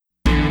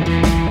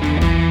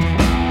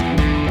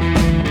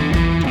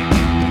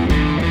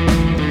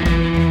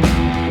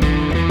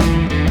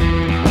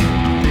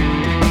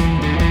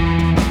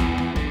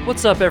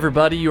What's up,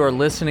 everybody? You are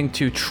listening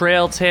to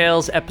Trail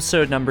Tales,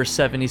 episode number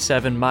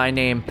 77. My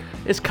name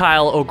is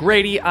Kyle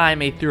O'Grady.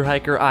 I'm a thru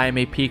hiker. I am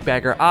a peak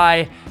bagger.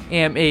 I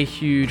am a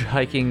huge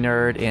hiking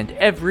nerd, and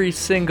every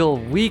single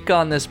week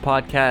on this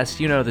podcast,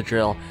 you know the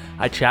drill.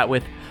 I chat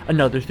with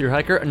another thru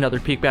hiker, another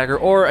peak bagger,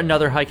 or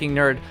another hiking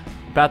nerd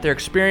about their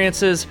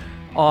experiences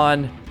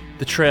on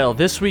the trail.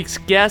 This week's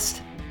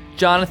guest,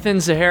 Jonathan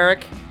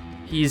Zacharek.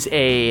 He's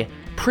a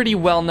pretty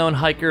well-known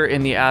hiker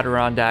in the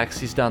Adirondacks.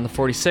 He's done the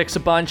 46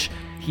 a bunch.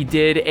 He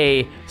did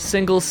a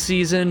single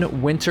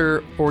season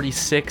winter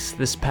 46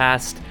 this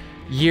past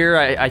year.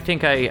 I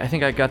think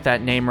I got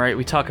that name right.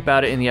 We talk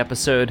about it in the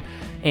episode.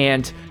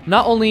 And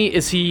not only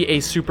is he a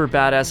super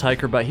badass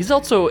hiker, but he's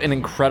also an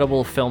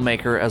incredible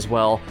filmmaker as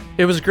well.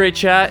 It was a great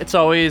chat. It's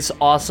always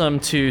awesome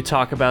to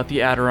talk about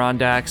the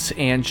Adirondacks.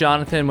 And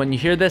Jonathan, when you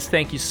hear this,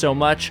 thank you so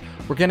much.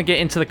 We're going to get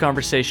into the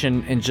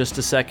conversation in just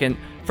a second.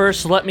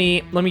 First, let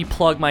me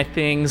plug my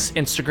things.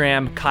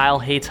 Instagram, Kyle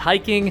Hates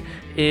Hiking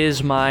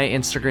is my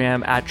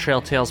Instagram, at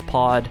Trail Tales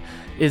Pod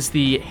is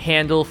the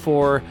handle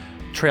for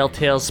Trail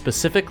Tales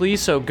specifically,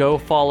 so go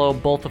follow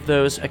both of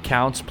those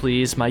accounts,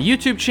 please. My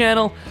YouTube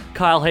channel,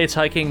 Kyle Hates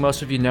Hiking,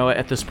 most of you know it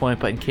at this point,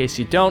 but in case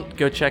you don't,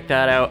 go check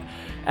that out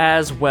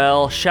as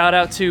well. Shout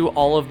out to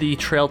all of the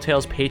Trail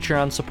Tales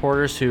Patreon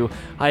supporters who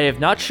I have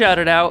not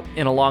shouted out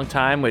in a long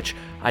time, which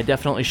I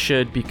definitely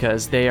should,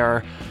 because they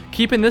are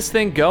keeping this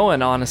thing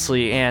going,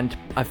 honestly, and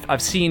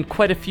I've seen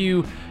quite a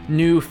few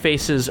new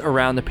faces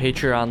around the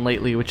Patreon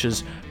lately, which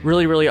is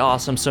really, really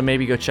awesome, so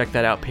maybe go check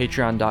that out,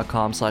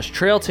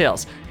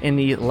 patreon.com/trailtales. And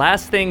the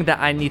last thing that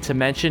I need to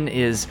mention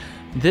is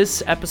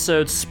this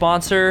episode's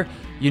sponsor.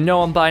 You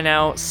know them by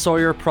now,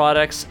 Sawyer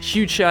Products.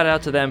 Huge shout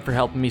out to them for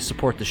helping me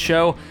support the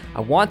show.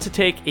 I want to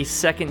take a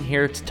second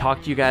here to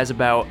talk to you guys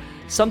about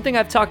something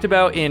I've talked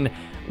about in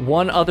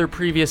one other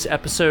previous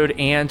episode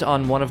and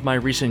on one of my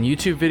recent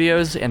YouTube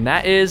videos, and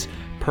that is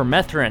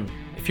permethrin.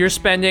 If you're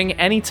spending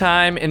any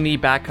time in the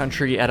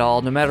backcountry at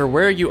all, no matter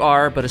where you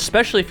are, but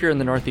especially if you're in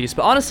the Northeast,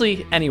 but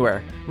honestly,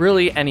 anywhere,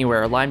 really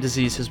anywhere, Lyme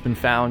disease has been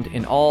found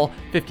in all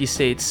 50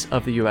 states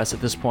of the US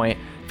at this point.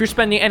 If you're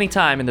spending any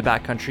time in the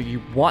backcountry,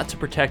 you want to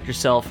protect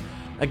yourself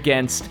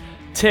against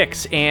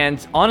ticks,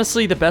 and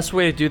honestly, the best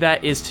way to do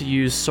that is to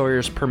use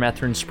Sawyer's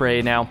permethrin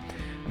spray. Now,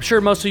 I'm sure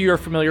most of you are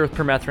familiar with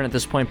permethrin at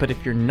this point, but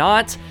if you're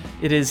not,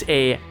 it is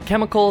a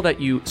chemical that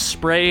you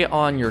spray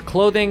on your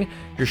clothing,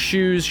 your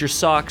shoes, your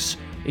socks.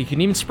 You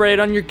can even spray it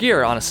on your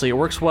gear, honestly. It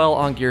works well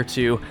on gear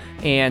too,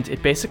 and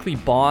it basically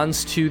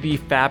bonds to the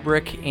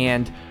fabric,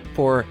 and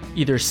for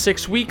either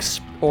 6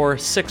 weeks or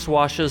 6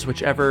 washes,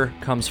 whichever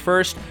comes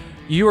first,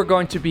 you are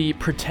going to be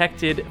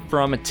protected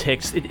from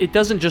ticks. It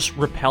doesn't just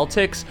repel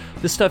ticks,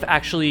 this stuff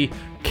actually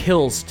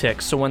kills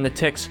ticks. So when the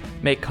ticks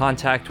make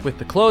contact with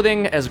the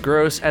clothing, as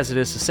gross as it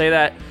is to say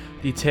that,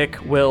 the tick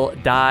will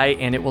die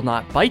and it will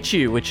not bite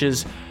you, which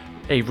is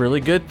a really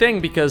good thing,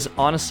 because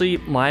honestly,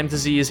 Lyme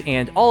disease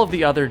and all of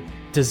the other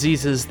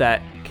diseases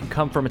that can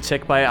come from a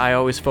tick bite, I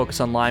always focus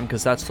on Lyme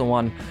because that's the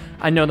one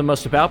I know the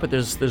most about, but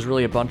there's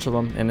really a bunch of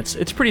them, and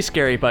it's pretty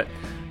scary. But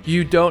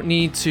you don't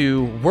need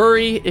to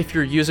worry if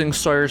you're using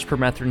Sawyer's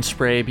permethrin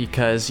spray,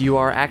 because you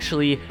are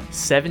actually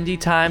 70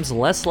 times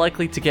less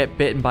likely to get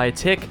bitten by a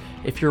tick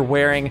if you're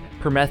wearing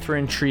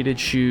permethrin treated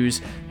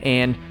shoes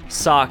and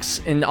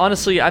socks. And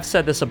honestly, I've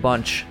said this a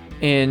bunch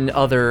in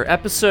other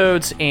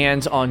episodes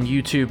and on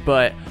YouTube,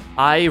 but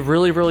I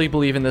really, really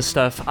believe in this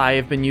stuff. I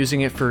have been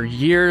using it for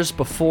years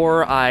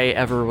before I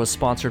ever was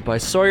sponsored by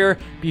Sawyer,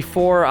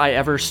 before I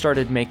ever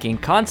started making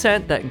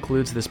content that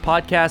includes this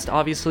podcast,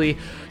 obviously.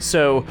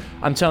 So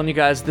I'm telling you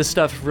guys, this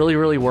stuff really,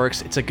 really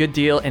works. It's a good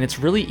deal, and it's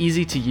really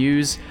easy to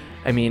use.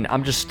 I mean,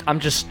 I'm just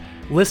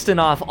listing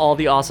off all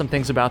the awesome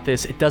things about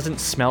this. It doesn't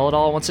smell at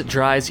all once it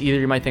dries either.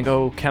 You might think,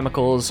 oh,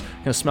 chemicals,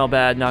 smell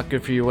bad, not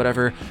good for you,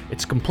 whatever.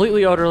 It's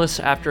completely odorless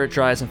after it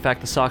dries. In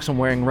fact, the socks I'm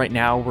wearing right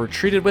now were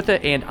treated with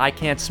it, and I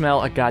can't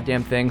smell a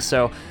goddamn thing.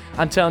 So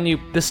I'm telling you,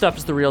 this stuff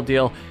is the real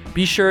deal.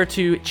 Be sure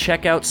to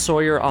check out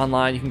Sawyer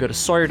online. You can go to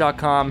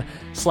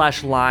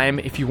sawyer.com/Lyme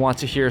if you want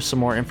to hear some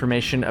more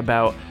information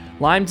about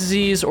Lyme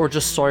disease, or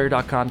just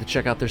Sawyer.com to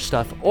check out their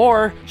stuff,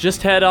 or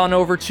just head on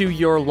over to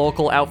your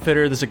local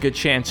outfitter. There's a good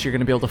chance you're going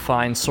to be able to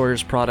find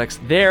Sawyer's products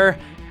there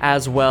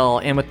as well.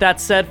 And with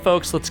that said,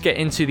 folks, let's get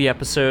into the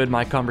episode,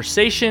 my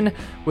conversation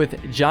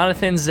with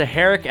Jonathan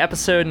Zacharek,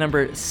 episode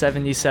number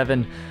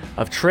 77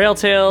 of Trail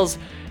Tales.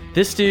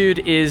 This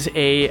dude is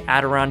a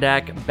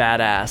Adirondack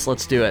badass.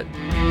 Let's do it.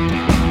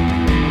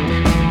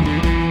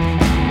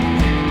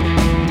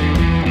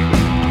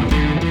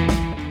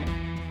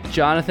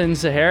 Jonathan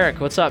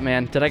Zacharek, what's up,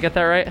 man? Did I get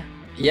that right?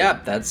 Yeah,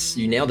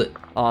 you nailed it.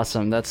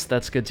 Awesome.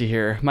 That's good to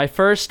hear. My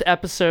first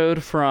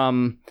episode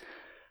from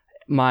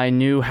my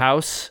new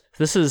house.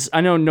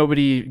 I know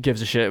nobody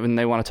gives a shit when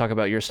they want to talk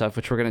about your stuff,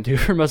 which we're going to do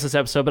for most of this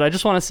episode, but I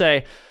just want to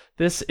say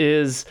this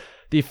is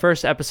the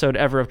first episode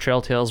ever of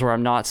Trail Tales where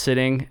I'm not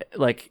sitting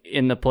like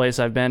in the place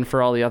I've been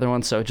for all the other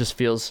ones, so it just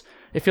feels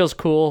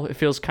cool. It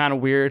feels kind of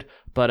weird,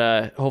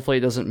 but hopefully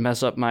it doesn't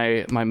mess up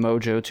my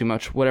mojo too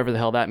much, whatever the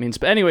hell that means.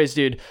 But anyways,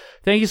 dude,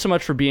 thank you so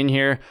much for being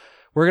here.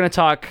 we're going to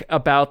talk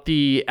about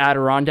the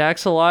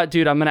Adirondacks a lot.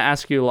 Dude, I'm going to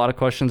ask you a lot of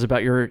questions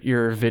about your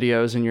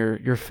videos and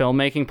your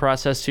filmmaking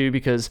process too,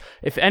 because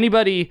if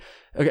anybody,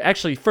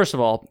 actually, first of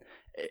all,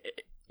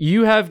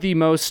 you have the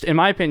most, in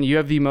my opinion, you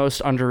have the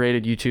most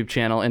underrated YouTube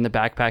channel in the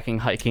backpacking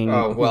hiking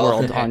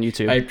world on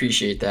YouTube. I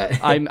appreciate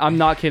that. I'm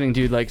not kidding,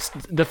 dude. Like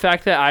the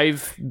fact that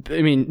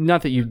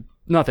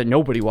not that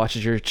nobody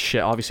watches your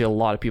shit. Obviously, a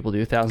lot of people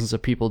do. Thousands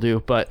of people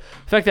do. But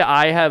the fact that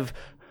I have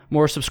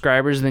more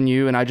subscribers than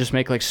you and I just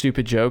make like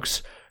stupid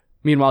jokes.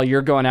 Meanwhile,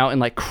 you're going out and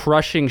like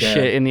crushing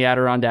shit in the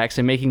Adirondacks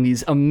and making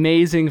these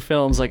amazing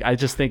films. Like, I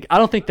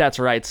don't think that's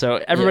right. So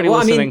everybody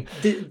listening.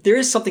 I mean, there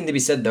is something to be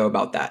said though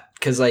about that.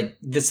 Cause like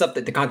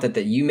the content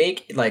that you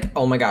make, like,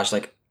 oh my gosh,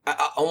 like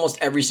almost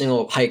every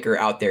single hiker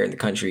out there in the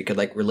country could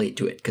like relate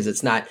to it. Cause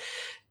it's not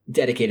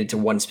dedicated to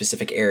one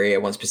specific area,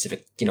 one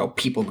specific,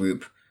 people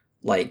group.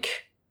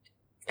 Like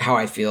how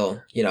I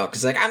feel,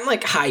 cause like I'm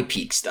like high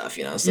peak stuff,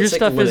 so your it's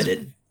like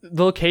limited.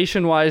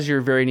 Location wise, you're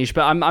very niche,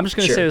 but I'm just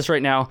going to say this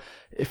right now.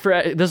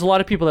 There's a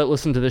lot of people that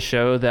listen to this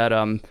show that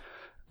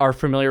are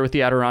familiar with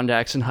the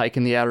Adirondacks and hike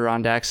in the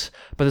Adirondacks,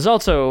 but there's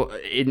also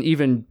an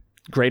even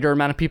greater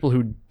amount of people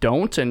who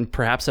don't and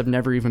perhaps have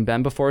never even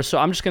been before. So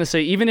I'm just going to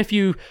say, even if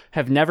you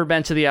have never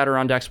been to the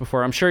Adirondacks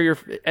before, I'm sure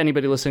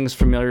anybody listening is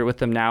familiar with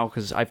them now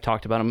because I've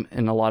talked about them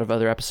in a lot of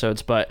other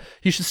episodes, but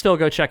you should still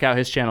go check out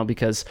his channel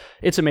because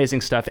it's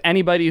amazing stuff.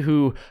 Anybody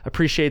who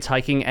appreciates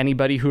hiking,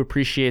 anybody who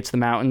appreciates the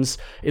mountains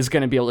is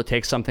going to be able to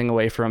take something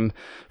away from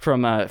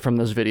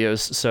those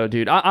videos. So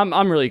dude,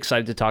 I'm really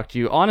excited to talk to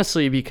you,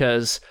 honestly,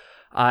 because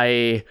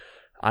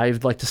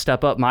I'd like to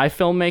step up my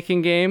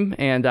filmmaking game,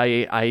 and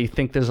I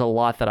think there's a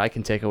lot that I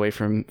can take away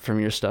from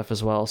your stuff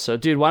as well. So,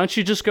 dude, why don't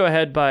you just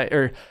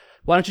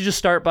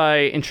start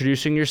by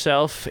introducing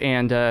yourself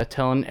and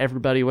telling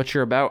everybody what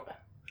you're about?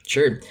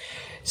 Sure.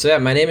 So, yeah,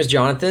 my name is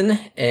Jonathan,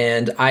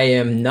 and I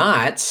am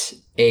not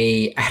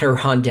a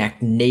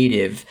Adirondack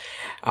native,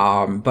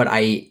 but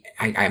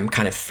I'm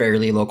kind of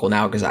fairly local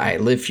now because I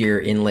live here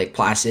in Lake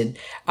Placid.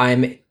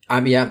 I'm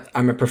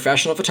a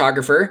professional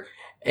photographer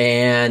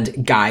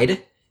and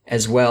guide,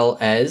 as well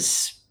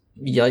as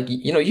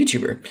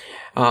YouTuber.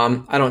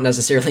 I don't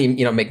necessarily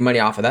make money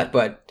off of that,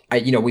 but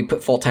we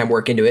put full-time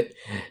work into it,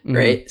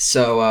 right?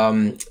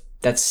 So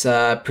that's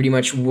pretty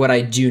much what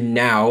I do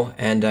now,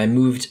 and I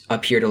moved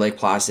up here to Lake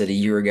Placid a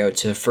year ago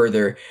to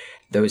further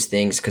those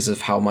things because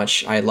of how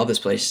much I love this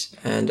place.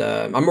 And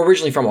I'm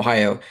originally from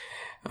Ohio,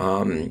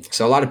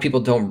 so a lot of people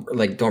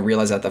don't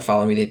realize that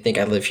follow me. They think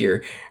I live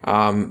here,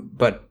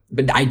 but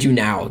I do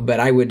now. But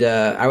I would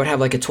have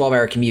like a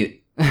 12-hour commute.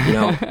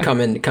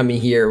 Coming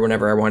here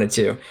whenever I wanted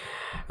to.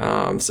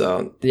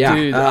 So yeah,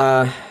 dude,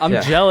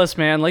 I'm jealous,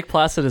 man. Lake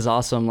Placid is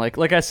awesome.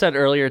 Like I said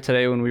earlier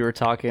today when we were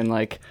talking,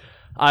 like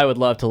I would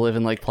love to live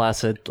in Lake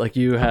Placid. Like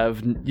you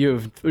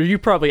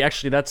probably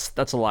actually that's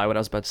a lie. What I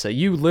was about to say,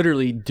 you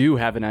literally do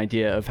have an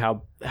idea of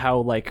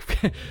how like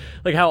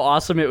how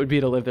awesome it would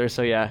be to live there.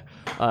 So yeah,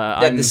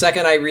 the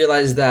second I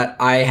realized that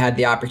I had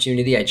the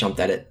opportunity, I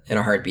jumped at it in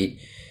a heartbeat.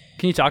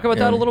 Can you talk about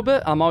that a little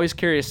bit? I'm always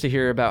curious to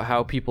hear about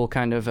how people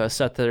kind of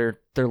set their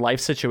life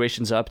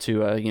situations up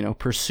to,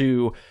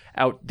 pursue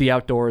the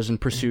outdoors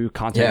and pursue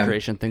content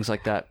creation, things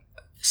like that.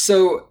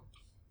 So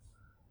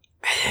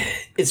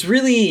it's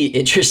really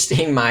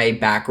interesting, my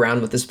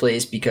background with this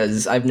place,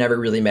 because I've never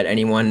really met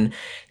anyone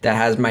that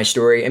has my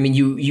story. I mean,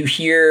 you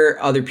hear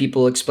other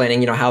people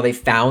explaining, how they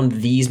found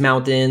these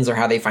mountains or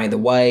how they find the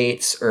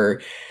whites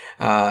or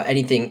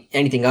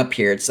anything up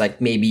here. It's like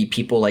maybe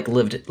people like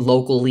lived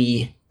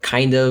locally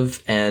kind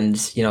of, and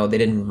they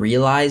didn't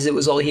realize it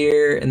was all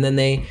here, and then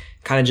they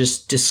kind of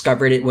just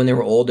discovered it when they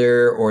were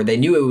older, or they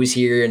knew it was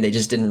here and they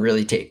just didn't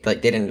really they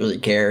didn't really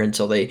care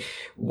until they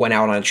went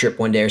out on a trip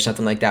one day or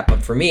something like that.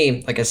 But for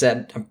me, like I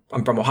said,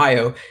 I'm from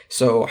Ohio,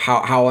 so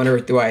how on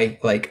earth do I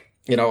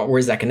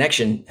where's that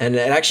connection? And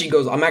it actually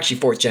goes, I'm actually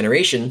fourth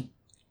generation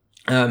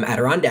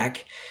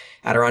Adirondackite,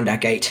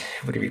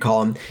 whatever you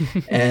call them.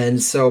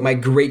 And so my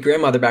great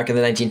grandmother back in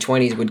the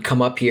 1920s would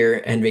come up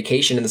here and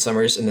vacation in the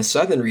summers in the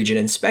southern region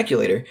in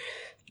Speculator,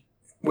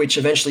 which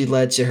eventually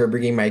led to her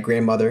bringing my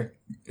grandmother,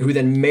 who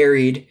then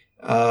married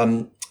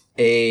my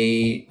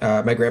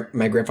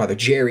grandfather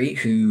Jerry,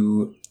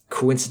 who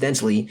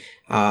coincidentally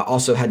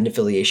also had an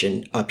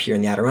affiliation up here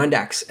in the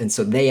Adirondacks. And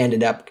so they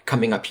ended up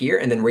coming up here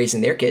and then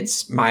raising their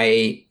kids,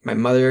 my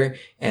mother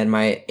and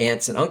my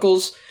aunts and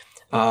uncles,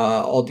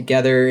 all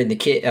together in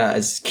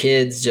as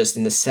kids, just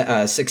in the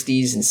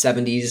 60s and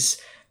 70s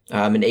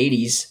and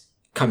 80s,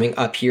 coming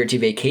up here to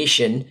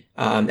vacation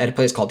at a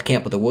place called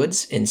Camp of the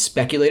Woods in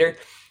Speculator.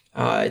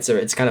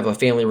 It's kind of a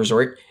family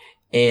resort,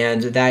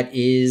 and that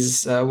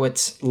is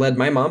what's led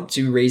my mom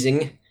to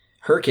raising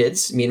her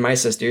kids, me and my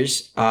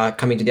sisters,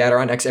 coming to the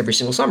Adirondacks every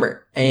single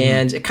summer.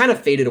 And it kind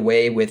of faded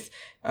away with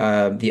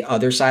the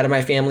other side of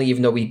my family,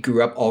 even though we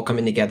grew up all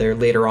coming together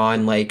later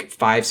on, like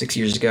 5-6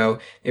 years ago.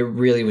 It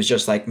really was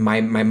just like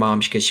my mom,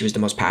 because she was the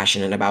most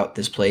passionate about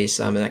this place,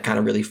 and that kind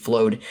of really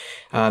flowed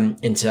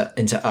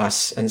into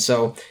us. And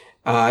so,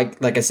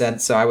 like I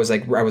said, so I was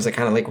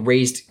kind of like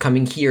raised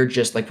coming here,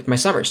 just like with my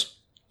summers.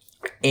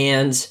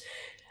 And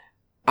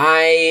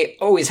I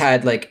always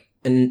had like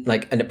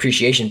an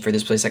appreciation for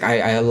this place. Like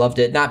I loved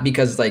it, not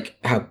because like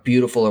how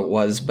beautiful it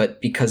was,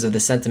 but because of the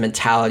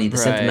sentimentality, the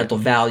sentimental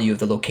value of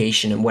the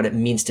location and what it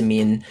means to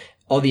me, and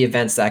all the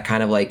events that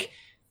kind of like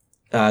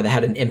that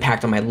had an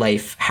impact on my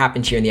life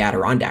happened here in the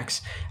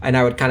Adirondacks. And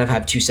I would kind of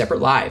have two separate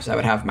lives. I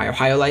would have my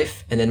Ohio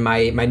life and then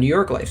my New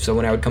York life. So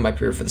when I would come up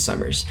here for the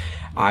summers,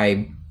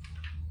 I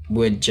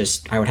would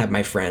have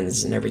my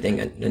friends and everything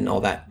and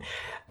all that.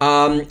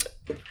 I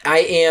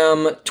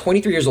am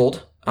 23 years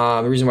old.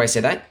 The reason why I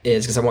say that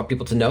is because I want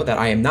people to know that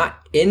I am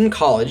not in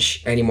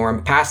college anymore.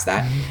 I'm past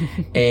that.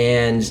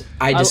 And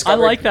I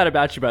discovered... I like that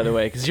about you, by the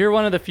way, because you're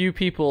one of the few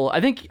people...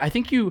 I think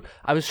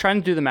I was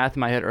trying to do the math in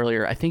my head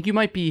earlier. I think you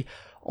might be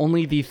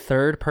only the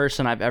third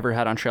person I've ever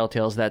had on Trail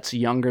Tales that's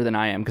younger than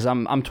I am, because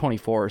I'm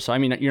 24. So, I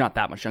mean, you're not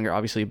that much younger,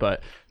 obviously,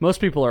 but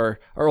most people are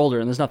older,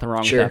 and there's nothing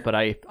wrong with that. But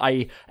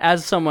I,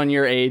 as someone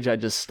your age, I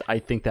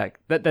think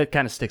that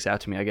kind of sticks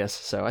out to me, I guess.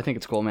 So I think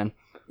it's cool, man.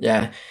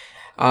 Yeah.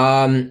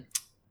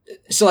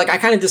 So like I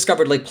kind of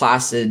discovered Lake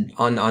Placid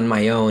on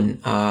my own.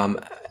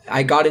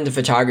 I got into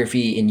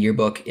photography in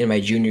yearbook in my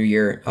junior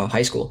year of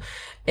high school,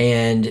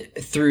 and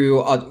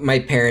through my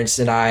parents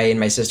and I and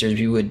my sisters,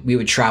 we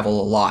would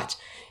travel a lot.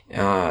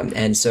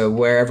 And so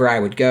wherever I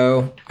would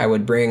go, I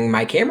would bring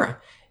my camera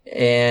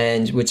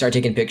and would start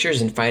taking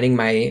pictures and finding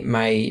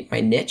my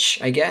niche,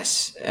 I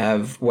guess,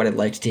 of what I'd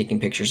like to taking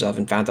pictures of,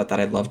 and found out that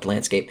I loved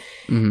landscape.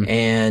 Mm-hmm.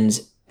 And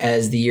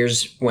as the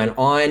years went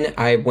on,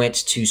 I went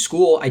to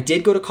school. I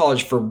did go to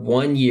college for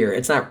 1 year.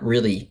 It's not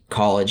really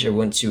college. I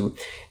went to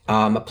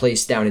a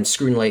place down in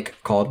Scroon Lake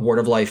called Word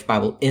of Life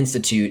Bible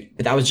Institute,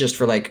 but that was just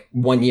for like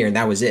 1 year and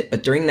that was it.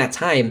 But during that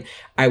time,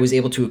 I was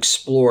able to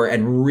explore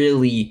and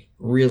really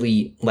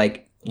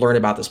like learn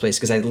about this place,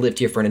 because I lived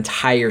here for an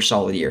entire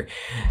solid year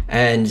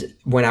and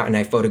went out and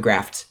I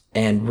photographed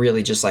and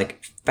really just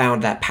like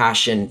found that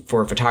passion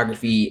for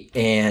photography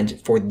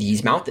and for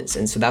these mountains.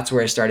 And so that's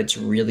where I started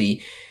to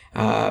really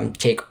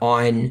take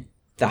on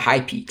the high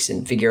peaks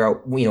and figure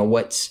out,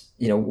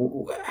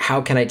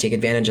 how can I take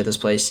advantage of this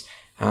place?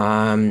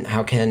 I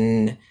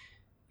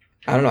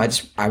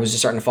was just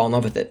starting to fall in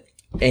love with it.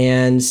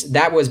 And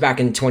that was back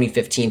in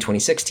 2015,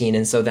 2016.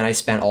 And so then I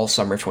spent all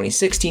summer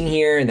 2016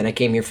 here, and then I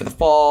came here for the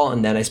fall,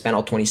 and then I spent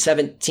all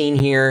 2017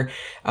 here,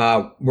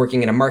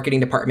 working in a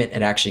marketing department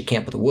at actually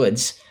Camp of the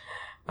Woods.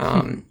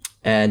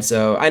 And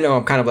so I know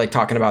I'm kind of like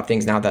talking about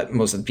things now that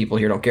most of the people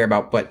here don't care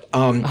about, but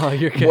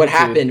what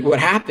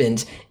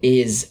happened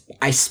is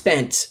I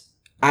spent,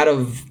 out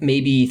of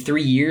maybe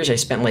 3 years, I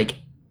spent like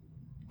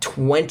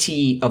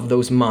 20 of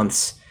those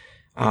months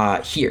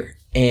here,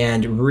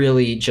 and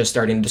really just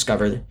starting to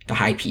discover the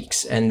high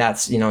peaks. And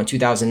that's, in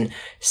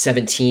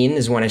 2017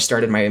 is when I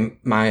started my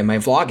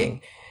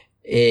vlogging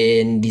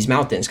in these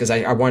mountains, because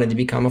I wanted to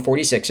become a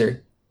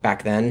 46er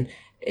back then.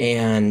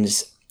 And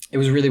it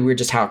was really weird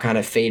just how it kind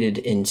of faded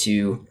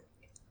into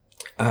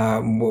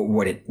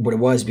what it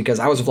was, because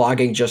I was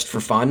vlogging just for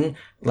fun.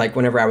 Like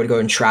whenever I would go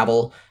and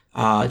travel,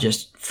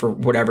 just for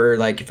whatever,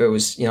 like if it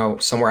was,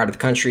 somewhere out of the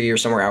country or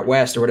somewhere out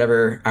west or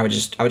whatever, I would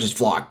just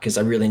vlog because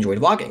I really enjoyed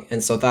vlogging.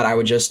 And so I thought I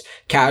would just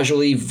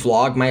casually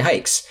vlog my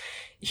hikes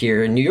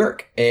here in New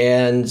York.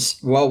 And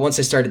well, once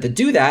I started to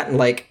do that, and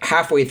like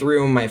halfway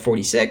through my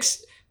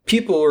 46,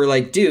 people were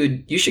like,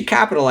 dude, you should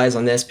capitalize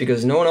on this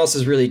because no one else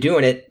is really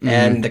doing it. Mm-hmm.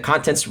 And the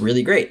content's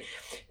really great.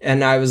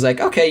 And I was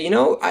like, okay,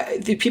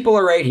 the people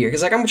are right here.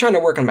 Because like I'm trying to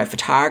work on my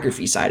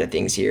photography side of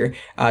things here,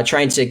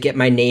 trying to get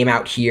my name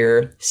out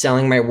here,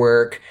 selling my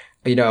work,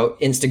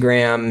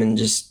 Instagram, and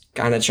just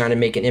kind of trying to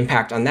make an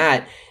impact on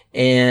that.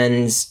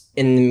 And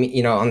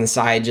on the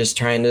side, just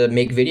trying to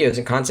make videos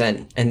and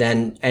content, and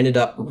then ended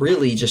up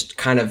really just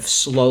kind of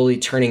slowly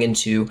turning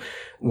into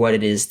what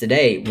it is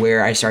today,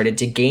 where I started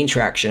to gain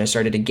traction. I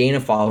started to gain a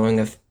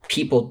following of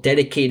people,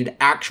 dedicated,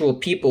 actual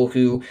people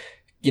who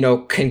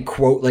can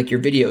quote like your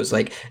videos,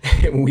 like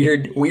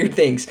weird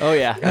things. Oh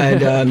yeah.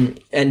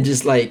 and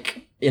just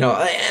like,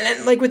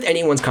 and like with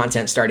anyone's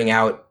content starting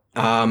out,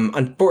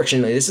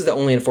 unfortunately, this is the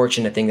only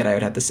unfortunate thing that I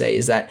would have to say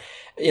is that,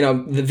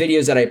 the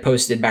videos that I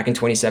posted back in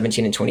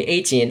 2017 and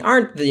 2018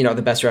 aren't,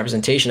 the best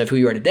representation of who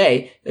you are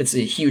today. It's a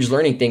huge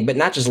learning thing, but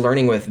not just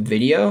learning with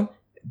video,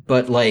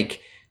 but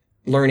like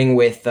learning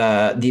with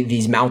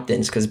these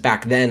mountains, because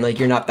back then, like,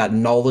 you're not that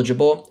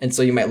knowledgeable, and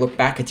so you might look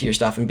back into your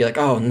stuff and be like,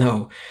 oh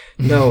no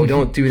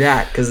don't do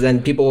that, because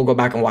then people will go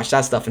back and watch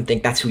that stuff and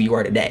think that's who you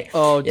are today.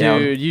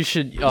 You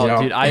should. Dude,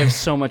 I have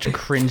so much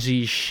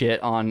cringy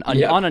shit on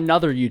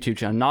another YouTube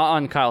channel, not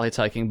on Kyle Hates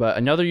Hiking, but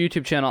another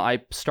YouTube channel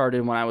I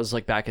started when I was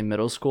like back in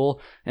middle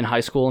school and high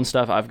school and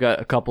stuff. I've got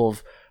a couple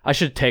of, I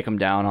should take them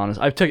down,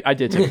 honestly. I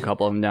did take a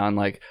couple of them down,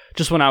 like,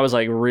 just when I was,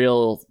 like,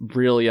 real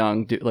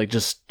young, dude, like,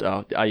 just,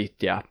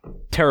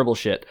 terrible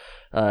shit.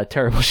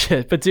 Terrible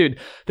shit. But, dude,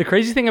 the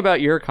crazy thing about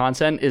your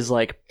content is,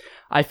 like,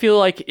 I feel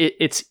like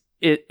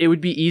it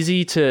would be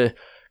easy to,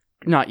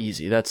 not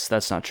easy, that's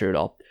not true at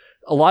all.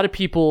 A lot of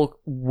people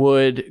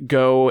would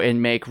go and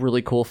make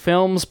really cool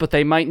films, but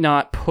they might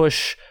not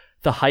push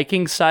the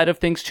hiking side of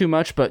things too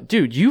much, but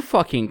dude, you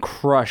fucking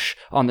crush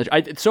on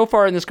so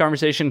far in this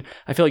conversation,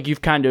 I feel like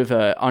you've kind of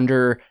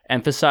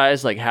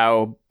underemphasized like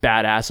how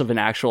badass of an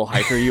actual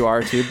hiker you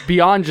are too,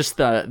 beyond just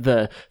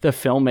the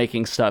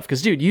filmmaking stuff.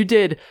 Because dude, you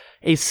did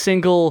a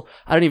single,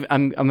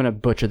 I'm gonna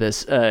butcher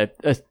this,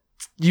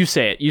 you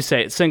say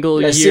it.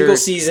 Single year. Single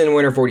season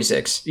winter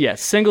 46. Yeah,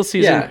 single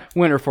season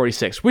winter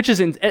 46, which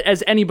is,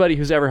 as anybody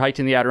who's ever hiked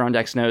in the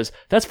Adirondacks knows,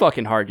 that's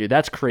fucking hard, dude.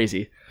 That's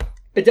crazy.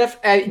 It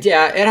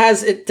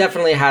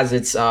definitely has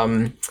its,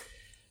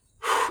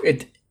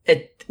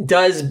 it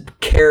does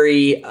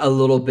carry a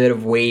little bit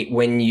of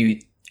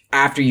weight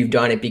after you've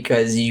done it,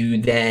 because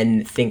you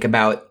then think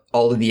about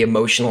all of the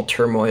emotional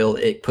turmoil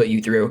it put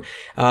you through.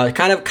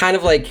 Kind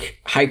of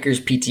like hiker's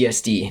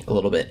PTSD a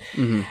little bit.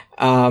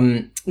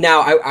 Mm-hmm.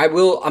 Now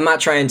I'm not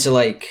trying to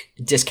like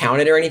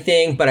discount it or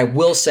anything, but I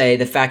will say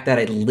the fact that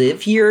I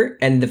live here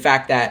and the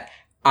fact that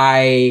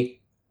my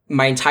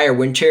entire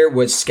winter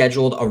was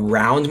scheduled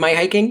around my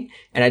hiking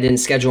and I didn't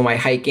schedule my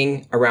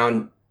hiking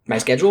around my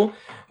schedule.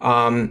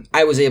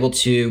 I was able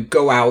to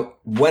go out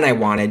when I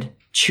wanted,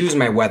 choose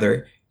my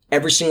weather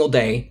every single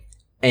day,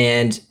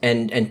 and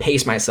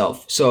pace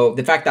myself. So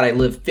the fact that I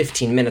live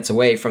 15 minutes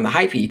away from the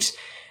high peaks,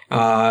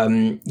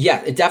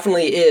 it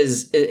definitely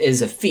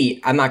is a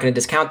feat. I'm not going to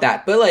discount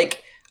that, but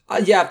like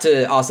you have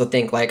to also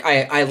think like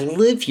I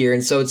live here,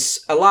 and so it's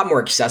a lot more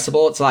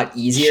accessible. It's a lot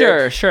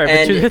easier. Sure,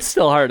 but dude, it's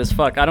still hard as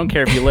fuck. I don't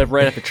care if you live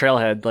right at the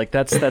trailhead. Like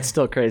that's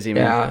still crazy,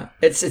 man. Yeah,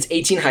 it's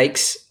 18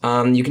 hikes.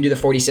 You can do the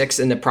 46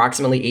 in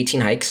approximately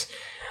 18 hikes.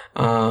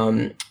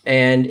 And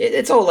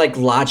it's all like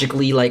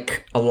logically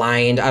like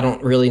aligned. I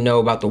don't really know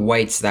about the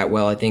whites that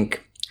well. I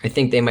think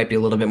they might be a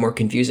little bit more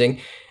confusing.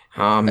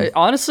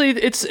 Honestly,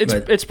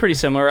 it's pretty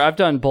similar. I've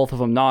done both of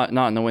them, not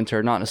in the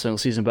winter, not in a single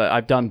season, but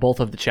I've done both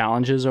of the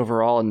challenges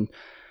overall,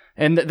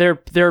 and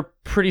they're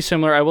pretty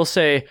similar. I will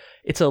say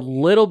it's a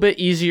little bit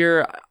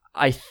easier,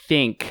 I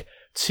think,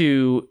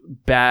 to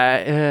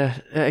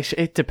bag.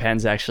 It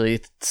depends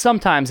actually.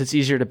 Sometimes it's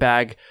easier to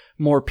bag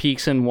more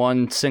peaks in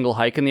one single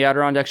hike in the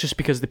Adirondacks just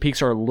because the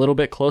peaks are a little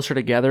bit closer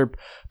together,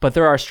 but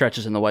there are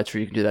stretches in the whites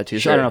where you can do that too.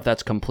 So I don't know if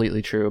that's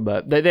completely true,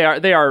 but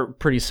they are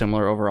pretty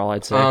similar overall,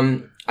 I'd say.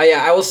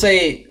 I will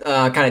say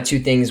kind of two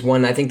things.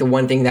 One, I think the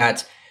one thing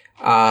that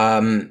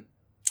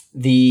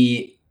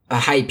the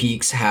high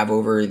peaks have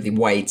over the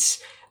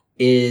whites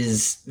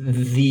is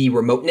the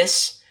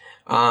remoteness.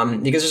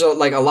 Because there's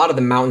a lot of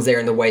the mountains there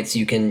in the whites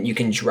you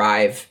can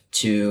drive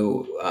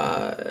to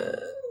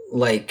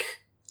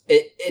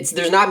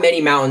there's not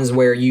many mountains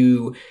where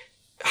you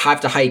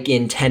have to hike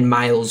in 10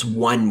 miles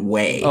one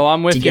way. Oh,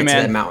 I'm with you, man.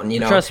 To that mountain, you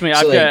know. Trust me,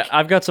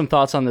 I've got some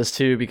thoughts on this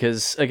too,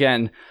 because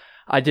again,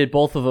 I did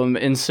both of them,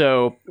 and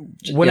so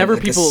whenever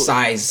people, the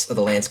size of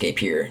the landscape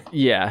here,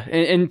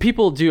 and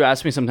people do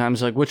ask me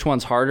sometimes like which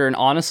one's harder, and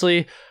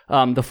honestly,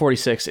 the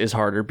 46 is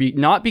harder,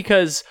 not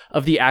because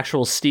of the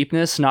actual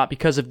steepness, not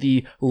because of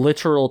the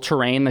literal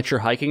terrain that you're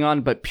hiking on,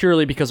 but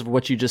purely because of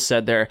what you just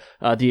said there,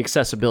 the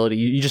accessibility.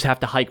 You just have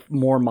to hike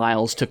more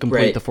miles to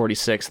complete the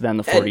 46 than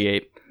the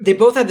 48. And they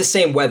both have the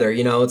same weather,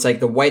 you know. It's like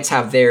the whites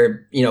have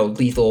their,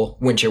 lethal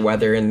winter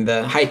weather, and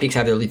the high peaks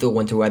have their lethal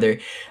winter weather.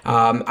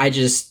 I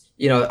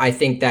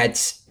think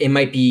that it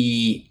might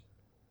be,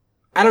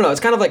 I don't know,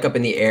 it's kind of like up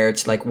in the air.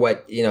 It's like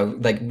what,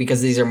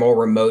 because these are more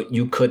remote,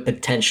 you could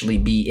potentially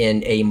be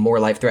in a more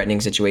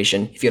life-threatening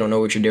situation if you don't know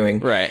what you're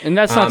doing. Right. And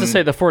that's not to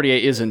say the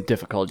 48 isn't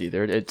difficult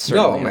either. It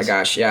certainly my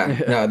gosh, yeah.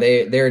 No,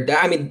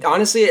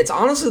 honestly, it's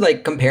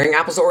like comparing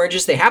apples to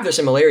oranges. They have their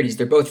similarities.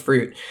 They're both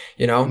fruit,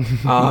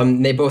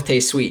 they both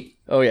taste sweet.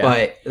 Oh, yeah.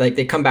 But like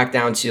they come back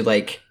down to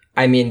like,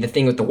 the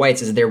thing with the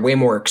whites is they're way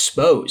more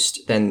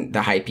exposed than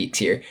the high peaks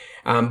here.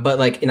 But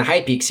like in the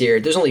high peaks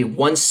here, there's only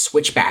one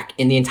switchback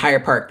in the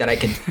entire park that I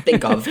can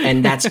think of,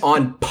 and that's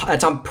on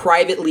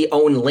privately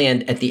owned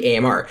land at the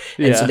AMR,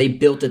 and so they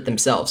built it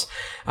themselves.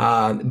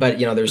 But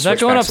there's is that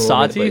going up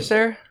Sawtooth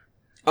there?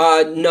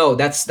 No,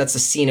 that's a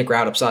scenic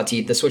route up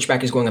Sawtooth. The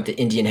switchback is going up to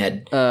Indian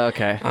Head.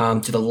 Okay.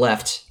 To the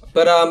left.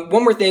 But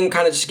one more thing,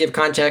 kind of just to give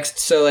context.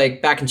 So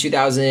like back in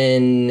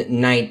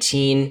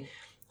 2019.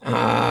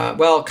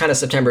 Kind of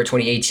September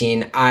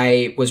 2018,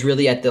 I was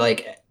really at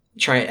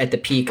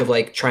the peak of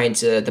like trying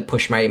to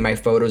push my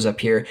photos up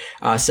here,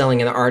 selling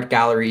in the art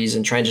galleries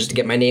and trying just to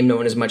get my name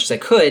known as much as I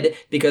could,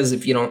 because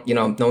if you don't,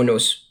 no one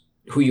knows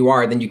who you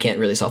are, then you can't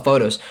really sell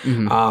photos.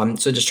 Mm-hmm.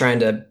 So just trying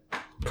to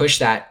push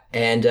that,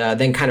 and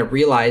then kind of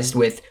realized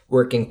with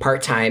working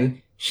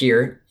part-time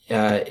here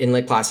in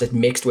Lake Placid,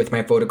 mixed with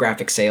my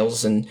photographic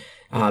sales and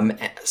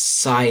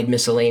side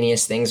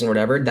miscellaneous things and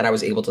whatever, that I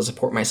was able to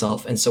support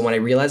myself. And so when I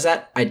realized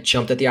that, I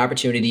jumped at the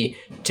opportunity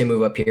to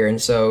move up here. And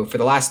so for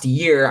the last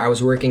year, I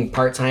was working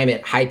part-time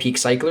at High Peak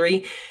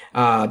Cyclery,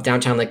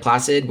 downtown Lake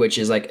Placid, which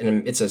is like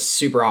it's a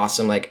super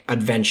awesome like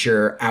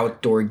adventure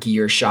outdoor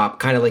gear shop,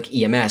 kind of like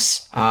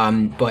EMS,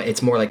 but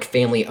it's more like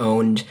family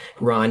owned,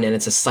 run, and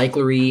it's a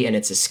cyclery and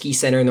it's a ski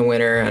center in the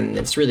winter, and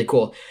it's really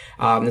cool.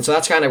 And so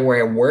that's kind of where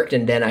I worked,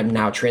 and then I'm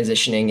now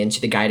transitioning into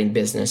the guiding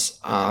business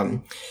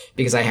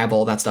because I have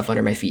all that stuff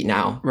under my feet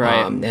now.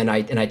 Right. And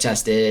I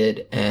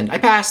tested and I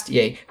passed,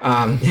 yay,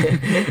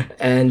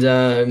 and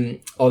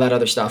all that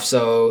other stuff.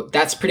 So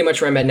that's pretty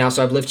much where I'm at now.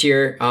 So I've lived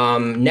here.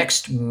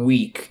 Next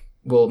week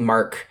will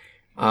mark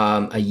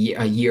a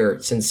year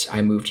since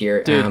I moved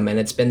here, and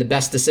it's been the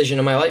best decision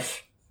of my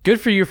life. Good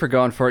for you for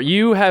going for it.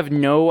 You have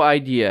no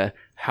idea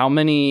how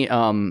many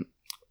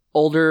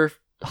older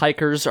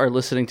hikers are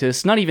listening to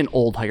this. Not even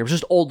old hikers,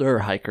 just older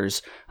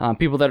hikers.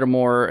 People that are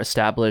more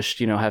established,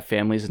 have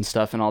families and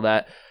stuff and all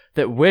that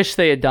wish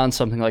they had done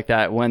something like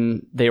that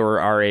when they were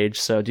our age.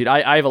 So, dude,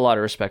 I have a lot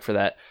of respect for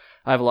that.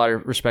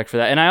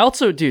 And I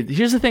also, dude,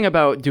 here's the thing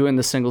about doing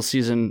the single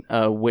season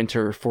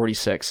winter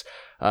 46.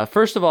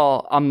 First of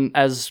all,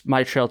 as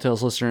my Trail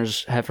Tales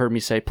listeners have heard me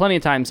say plenty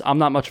of times, I'm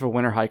not much of a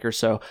winter hiker,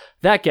 so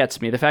that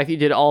gets me. The fact that you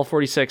did all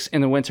 46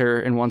 in the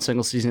winter in one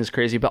single season is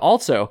crazy, but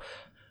also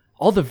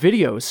all the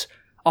videos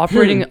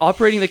operating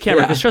the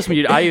camera. Because trust me,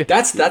 dude,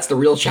 that's the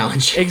real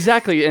challenge.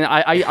 Exactly, and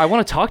I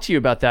want to talk to you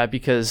about that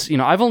because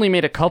I've only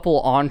made a couple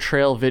on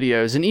trail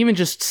videos, and even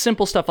just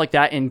simple stuff like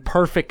that in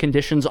perfect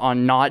conditions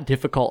on not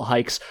difficult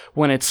hikes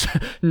when it's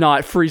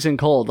not freezing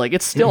cold. Like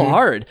it's still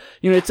hard.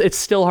 It's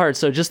still hard.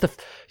 So just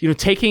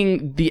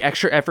taking the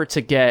extra effort to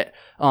get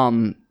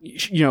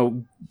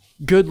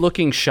good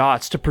looking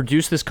shots to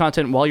produce this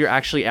content while you're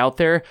actually out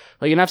there.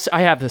 Like, and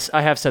I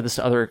have said this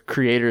to other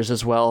creators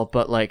as well,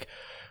 but like,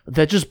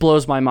 that just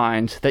blows my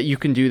mind that you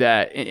can do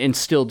that and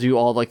still do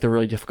all like the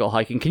really difficult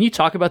hiking. Can you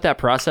talk about that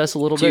process a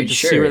little bit?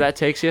 Just see where that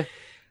takes you?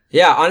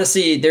 Yeah,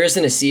 honestly, there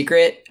isn't a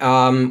secret.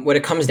 What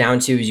it comes down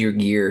to is your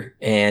gear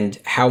and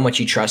how much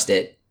you trust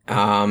it.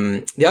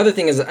 The other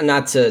thing is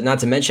not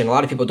to mention, a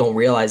lot of people don't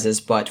realize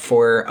this, but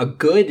for a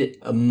good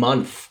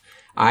month,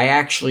 I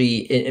actually,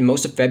 in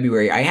most of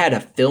February, I had a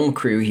film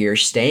crew here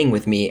staying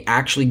with me,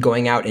 actually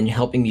going out and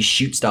helping me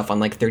shoot stuff on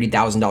like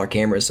 $30,000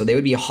 cameras. So they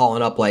would be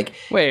hauling up like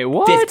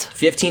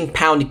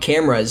 15-pound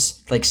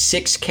cameras, like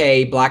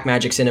 6K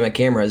Blackmagic Cinema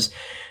cameras,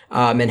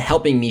 and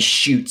helping me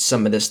shoot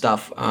some of this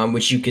stuff,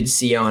 which you could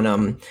see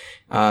on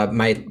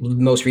my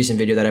most recent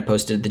video that I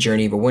posted, The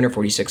Journey of a Winter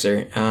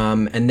 46er.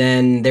 And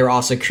then they're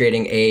also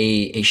creating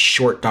a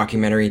short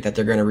documentary that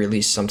they're going to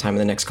release sometime in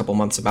the next couple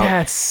months about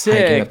That's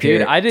sick,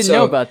 dude. I didn't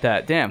know about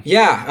that. Damn.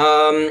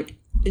 Yeah.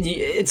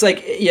 It's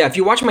like, if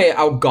you watch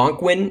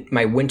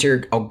my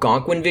winter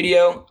Algonquin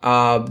video,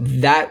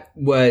 that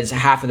was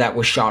half of that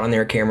was shot on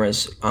their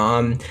cameras.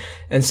 And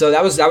so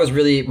that was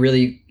really,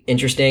 really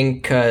interesting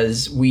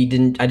because I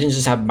didn't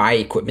just have my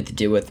equipment to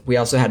deal with. We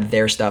also had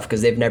their stuff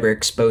because they've never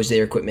exposed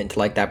their equipment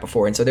like that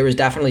before. And so there was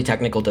definitely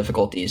technical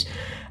difficulties.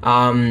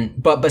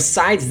 But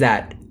besides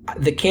that,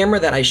 the camera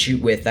that I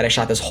shoot with, that I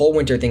shot this whole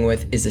winter thing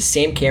with, is the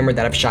same camera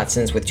that I've shot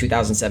since with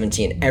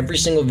 2017. Every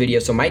single video.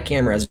 So my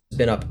camera has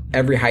been up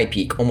every high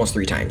peak almost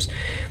 3 times.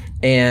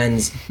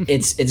 And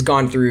it's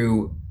gone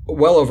through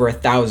well over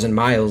 1,000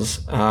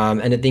 miles.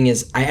 And the thing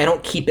is, I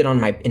don't keep it in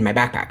my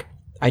backpack.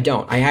 I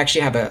don't. I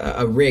actually have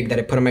a rig that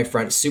I put on my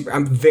front.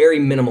 I'm very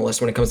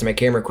minimalist when it comes to my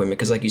camera equipment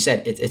because, like you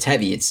said, it's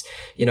heavy. It's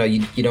you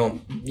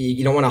don't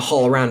want to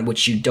haul around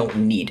what you don't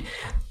need.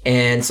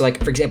 And so,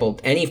 like for example,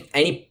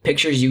 any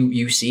pictures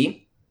you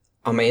see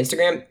on my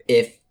Instagram,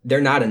 if they're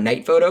not a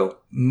night photo,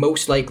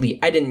 most likely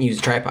I didn't use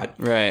a tripod.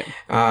 Right.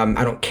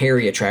 I don't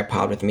carry a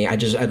tripod with me. I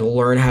just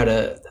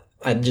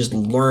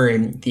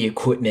learn the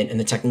equipment and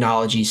the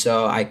technology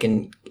so I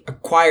can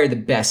acquire the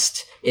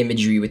best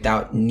imagery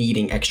without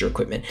needing extra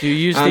equipment. Do you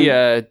use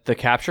the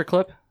capture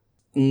clip?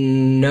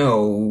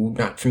 No,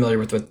 not familiar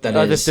with what that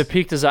is. The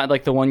Peak Design,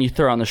 like the one you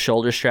throw on the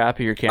shoulder strap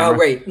of your camera. Oh,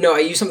 right. No, I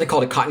use something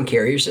called a cotton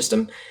carrier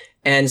system.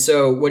 And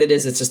so what it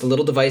is, it's just a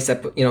little device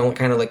that,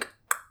 kind of like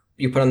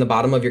you put on the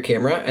bottom of your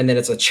camera, and then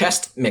it's a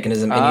chest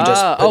mechanism, and you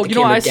just put the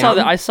camera down.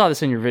 I saw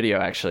this in your video,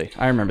 actually.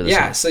 I remember this.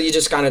 Yeah, one. So you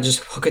just kind of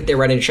just hook it there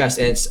right in your chest,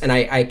 and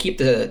I keep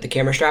the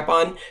camera strap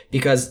on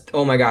because,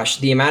 oh my gosh,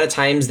 the amount of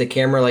times the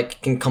camera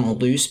like can come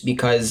loose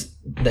because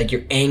like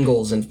your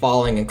angles and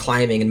falling and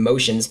climbing and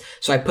motions.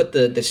 So I put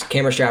this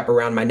camera strap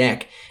around my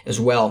neck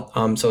as well,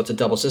 so it's a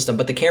double system.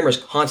 But the camera's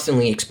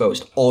constantly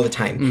exposed all the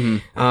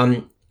time.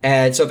 Mm-hmm.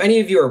 And so if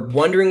any of you are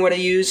wondering what I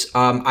use,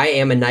 I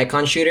am a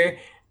Nikon shooter.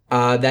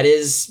 That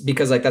is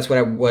because like that's what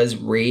I was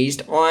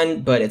raised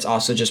on, but it's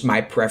also just my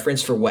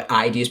preference for what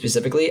I do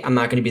specifically. I'm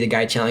not going to be the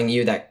guy telling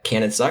you that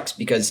Canon sucks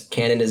because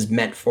Canon is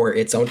meant for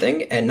its own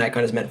thing and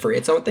Nikon is meant for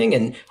its own thing,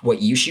 and what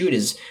you shoot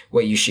is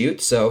what you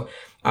shoot. So,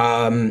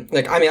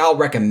 I'll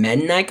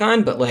recommend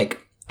Nikon, but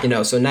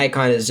so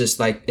Nikon is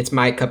just like, it's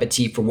my cup of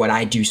tea for what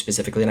I do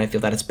specifically, and I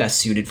feel that it's best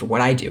suited for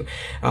what I do.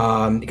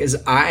 Because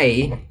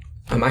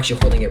I'm actually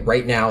holding it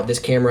right now. This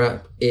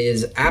camera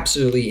is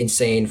absolutely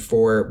insane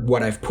for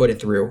what I've put it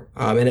through.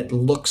 And it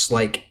looks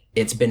like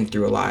it's been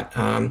through a lot.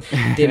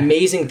 The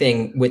amazing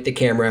thing with the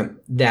camera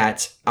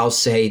that I'll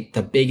say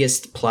the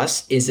biggest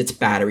plus is its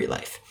battery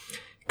life.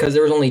 Because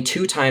there was only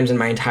 2 times in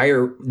my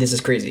entire, this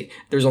is crazy,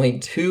 there's only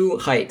 2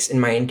 hikes in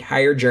my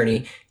entire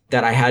journey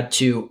that I had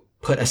to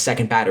put a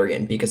second battery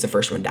in because the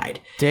first one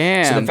died.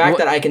 Damn. So the fact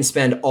that I can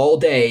spend all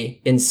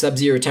day in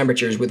sub-zero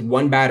temperatures with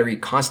one battery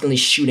constantly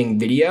shooting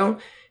video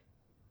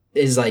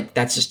is like,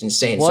 that's just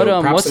insane.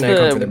 So props to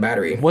Nikon for their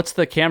battery. What's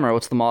the camera?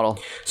 What's the model?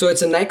 So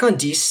it's a Nikon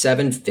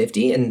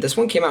D750, and this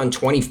one came out in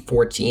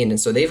 2014. And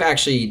so they've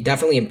actually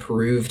definitely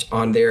improved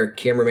on their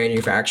camera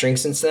manufacturing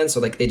since then. So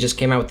like they just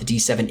came out with the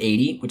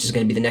D780, which is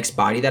going to be the next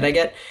body that I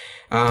get.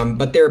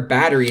 But their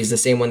battery is the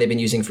same one they've been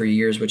using for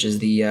years, which is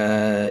the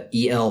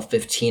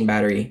EL15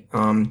 battery.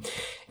 And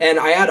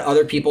I had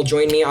other people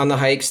join me on the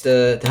hikes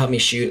to help me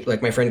shoot,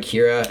 like my friend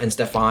Kira and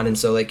Stefan. And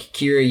so like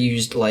Kira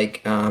used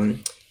like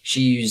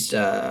she used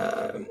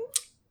a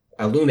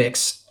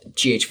Lumix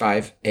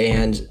GH5,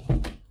 and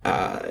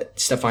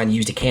Stefan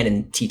used a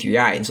Canon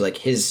T3i, and so like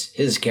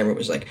his camera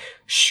was like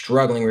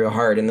struggling real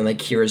hard, and then like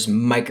Kira's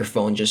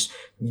microphone just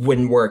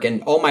wouldn't work,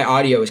 and all my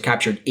audio is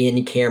captured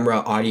in camera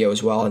audio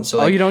as well. And so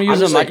like, you don't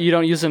use you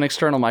don't use an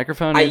external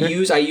microphone either?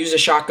 I use a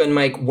shotgun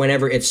mic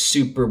whenever it's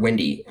super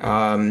windy,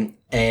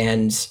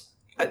 and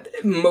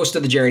most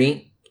of the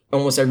journey,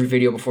 almost every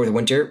video before the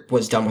winter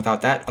was done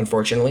without that,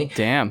 unfortunately.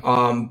 Damn.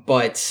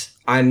 But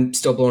I'm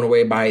still blown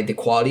away by the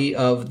quality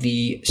of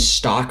the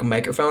stock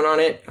microphone on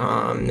it.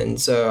 And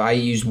so I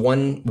used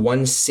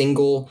one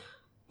single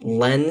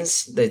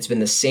lens that's been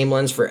the same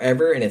lens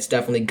forever, and it's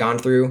definitely gone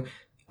through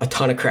a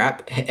ton of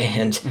crap.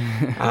 And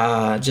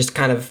just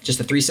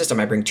a 3 system.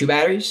 I bring 2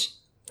 batteries,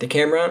 the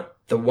camera,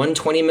 the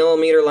 120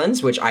 millimeter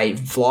lens, which I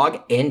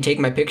vlog and take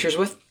my pictures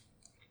with,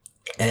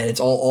 and it's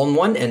all in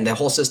one, and the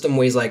whole system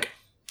weighs like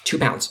 2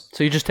 pounds.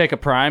 So you just take a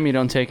prime, you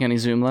don't take any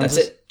zoom lenses?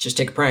 That's it. Just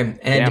take a prime.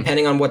 And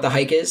depending on what the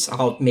hike is,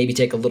 I'll maybe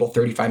take a little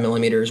 35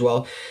 millimeter as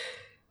well.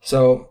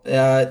 So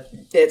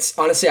it's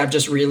honestly, I've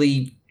just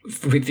really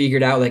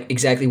figured out like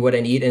exactly what I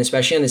need. And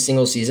especially in the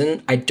single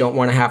season, I don't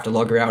want to have to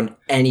lug around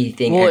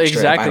anything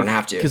extra if I don't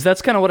have to. Because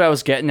that's kind of what I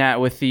was getting at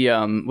with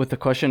the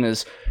question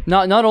is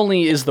not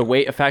only is the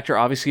weight a factor,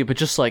 obviously, but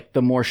just like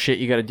the more shit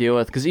you got to deal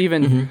with. Because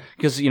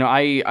because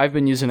I've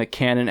been using a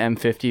Canon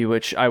M50,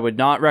 which I would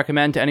not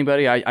recommend to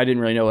anybody. I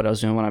didn't really know what I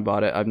was doing when I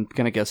bought it. I'm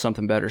gonna get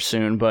something better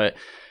soon, but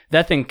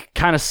that thing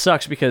kind of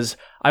sucks because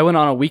I went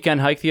on a weekend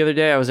hike the other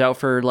day. I was out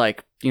for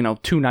like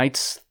 2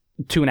 nights,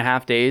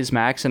 2.5 days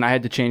max, and I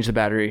had to change the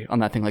battery on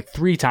that thing like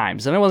 3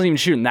 times, and I wasn't even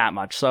shooting that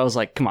much. So I was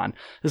like, come on,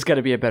 there's got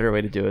to be a better way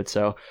to do it.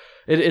 So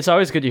it's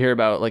always good to hear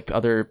about like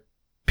other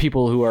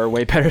people who are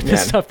way better at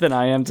this stuff than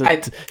I am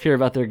to hear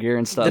about their gear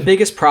and stuff. The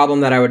biggest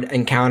problem that I would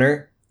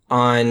encounter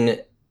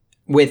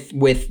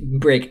with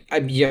break,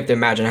 you have to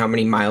imagine how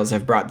many miles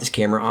I've brought this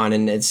camera on,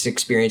 and it's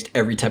experienced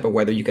every type of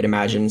weather you could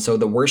imagine. So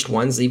the worst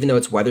ones, even though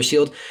it's weather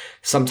sealed,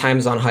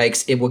 sometimes on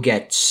hikes it will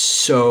get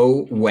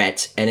so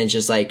wet, and it's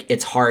just like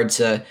it's hard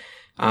to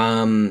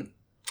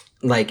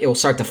like it will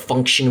start to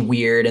function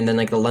weird, and then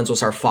like the lens will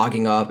start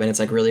fogging up, and it's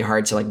like really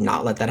hard to like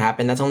not let that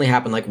happen. That's only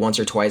happened like once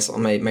or twice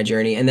on my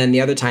journey. And then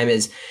the other time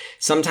is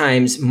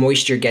sometimes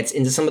moisture gets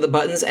into some of the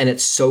buttons, and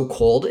it's so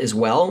cold as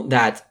well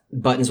that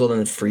buttons will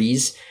then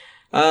freeze.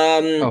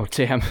 Oh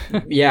damn.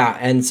 Yeah,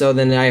 and so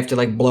then I have to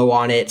like blow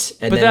on it,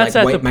 and but then that's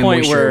like at wipe the my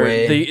point moisture where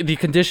away. the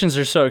conditions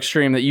are so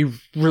extreme that you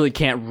really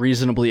can't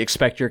reasonably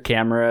expect your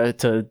camera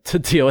to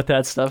deal with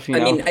that stuff. I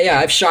mean, yeah,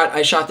 I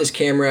shot this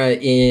camera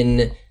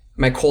in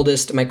my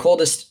coldest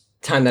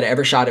time that I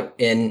ever shot it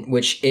in,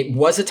 which it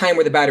was a time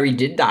where the battery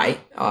did die,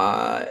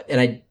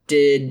 and I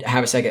did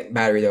have a second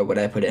battery though, what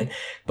I put in.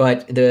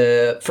 But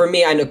for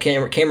me, I know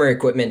camera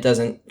equipment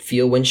doesn't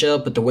feel wind chill,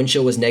 but the wind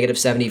chill was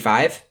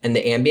 -75, and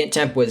the ambient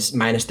temp was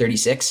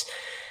 -36,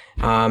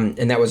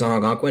 and that was on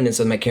Algonquin, and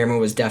so my camera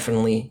was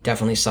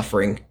definitely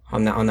suffering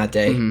on that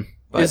day. Mm-hmm.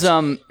 But,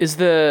 is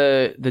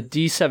the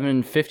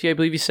D750, I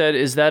believe you said,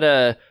 is that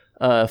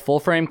a full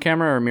frame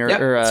camera or mirror?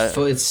 Yep, or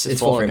it's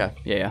full frame. Okay.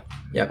 Yeah.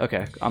 Yep.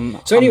 Okay.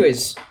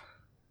 Anyways,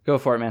 go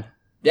for it, man.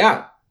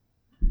 Yeah.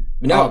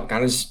 No,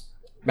 kind of just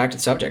back to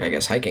the subject, I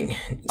guess, hiking.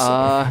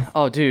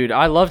 Oh, dude,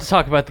 I love to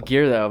talk about the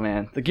gear, though,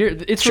 man. The gear,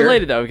 it's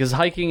related though, because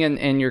hiking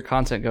and your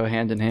content go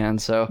hand in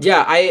hand. So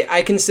yeah,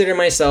 I consider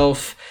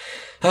myself.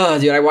 Oh,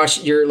 dude, I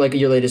watched your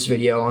latest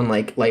video on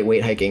like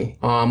lightweight hiking.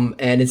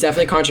 And it's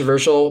definitely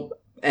controversial.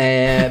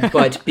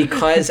 But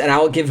because, and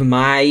I'll give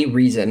my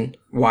reason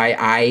why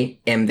I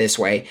am this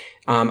way.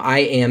 I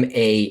am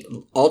a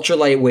ultra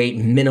lightweight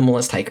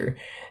minimalist hiker,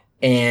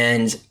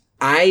 and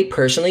I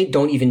personally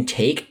don't even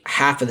take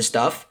half of the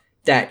stuff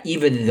that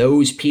even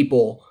those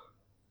people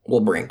will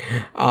bring.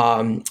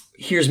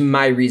 Here's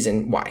my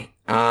reason why.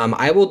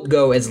 I will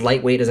go as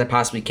lightweight as I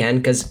possibly can,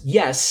 because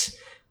yes,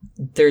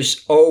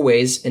 there's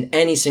always, in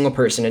any single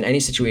person, in any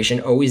situation,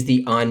 always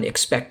the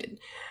unexpected.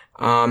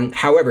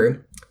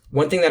 However,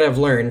 one thing that I've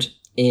learned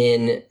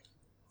in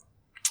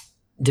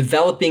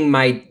developing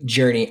my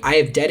journey, I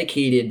have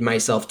dedicated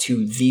myself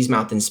to these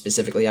mountains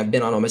specifically. I've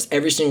been on almost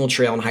every single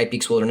trail in High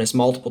Peaks Wilderness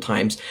multiple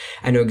times.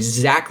 I know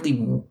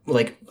exactly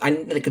like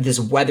this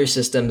weather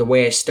system, the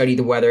way I study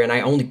the weather, and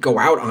I only go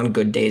out on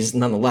good days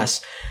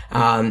nonetheless.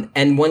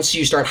 And once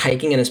you start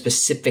hiking in a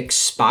specific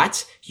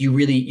spot, you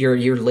really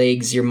your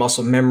legs, your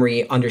muscle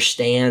memory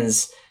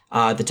understands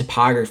the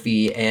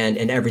topography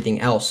and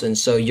everything else, and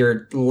so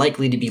you're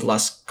likely to be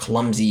less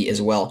clumsy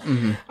as well.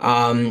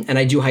 And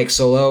I do hike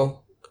solo.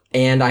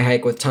 And I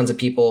hike with tons of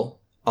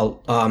people,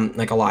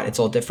 like a lot. It's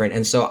all different.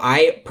 And so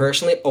I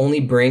personally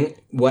only bring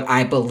what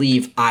I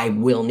believe I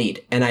will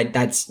need. And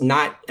that's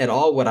not at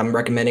all what I'm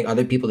recommending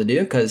other people to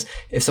do. Because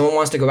if someone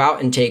wants to go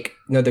out and take,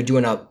 they're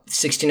doing a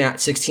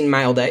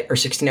 16-mile day or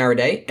 16-hour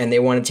day, and they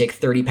want to take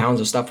 30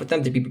 pounds of stuff with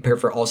them to be prepared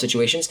for all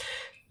situations,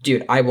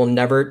 dude, I will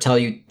never tell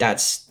you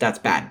that's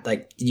bad.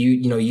 Like you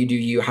do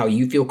you how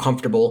you feel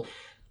comfortable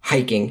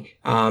hiking.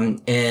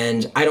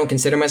 And I don't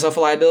consider myself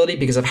a liability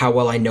because of how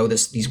well I know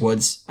these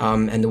woods,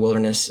 and the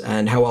wilderness,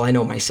 and how well I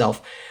know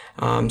myself.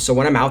 So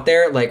when I'm out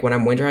there, like when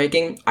I'm winter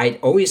hiking, I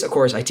always, of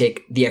course, I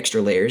take the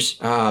extra layers.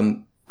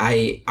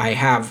 I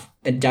have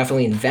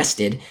definitely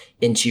invested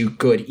into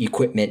good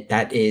equipment.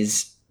 That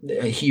is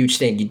a huge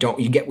thing. You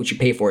get what you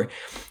pay for.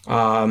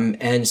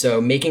 And so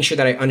making sure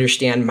that I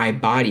understand my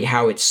body,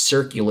 how it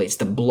circulates,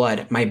 the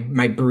blood,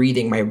 my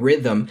breathing, my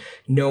rhythm,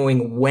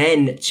 knowing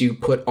when to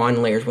put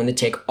on layers, when to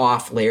take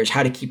off layers,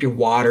 how to keep your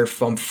water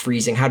from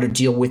freezing, how to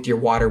deal with your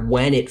water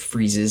when it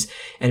freezes,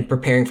 and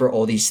preparing for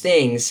all these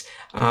things.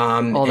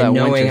 All that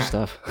winter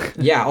stuff.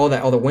 Yeah, all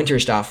the winter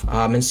stuff.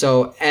 And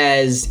so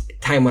as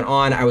time went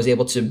on, I was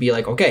able to be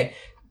like, okay,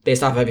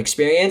 based off of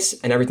experience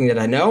and everything that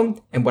I know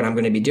and what I'm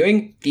going to be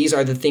doing, these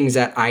are the things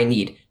that I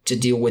need to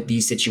deal with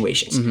these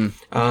situations.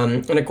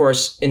 And of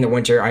course, in the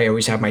winter, I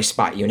always have my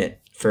spot unit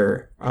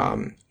for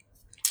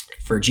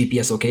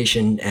GPS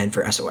location and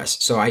for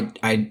SOS. So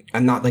I'm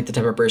not like the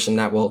type of person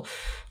that will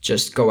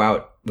just go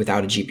out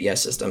without a GPS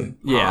system.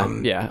 Yeah.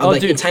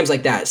 In times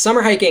like that,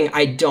 summer hiking,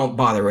 I don't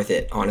bother with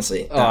it,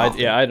 honestly.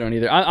 I don't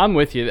either. I'm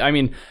with you. I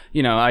mean,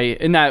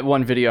 in that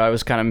one video, I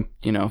was kind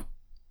of,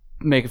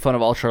 making fun of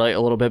ultralight a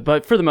little bit,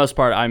 but for the most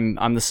part,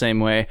 I'm the same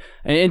way.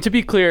 And to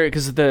be clear,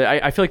 because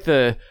I feel like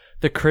say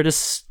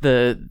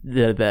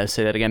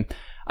that again.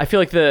 I feel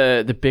like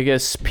the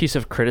biggest piece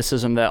of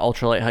criticism that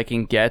ultralight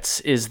hiking gets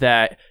is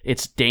that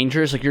it's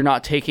dangerous. Like you're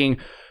not taking,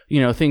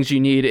 things you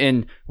need.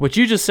 And what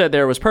you just said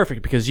there was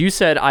perfect, because you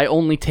said I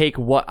only take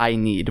what I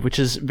need, which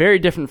is very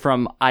different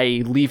from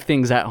I leave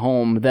things at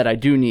home that I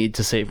do need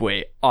to save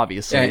weight,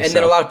 obviously. Yeah, and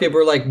then a lot of people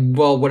are like,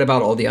 well, what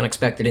about all the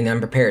unexpected and the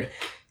unprepared?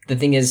 The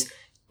thing is,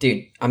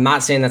 dude, I'm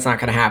not saying that's not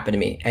going to happen to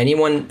me.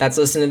 Anyone that's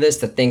listening to this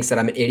that thinks that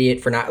I'm an idiot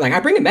for not, like,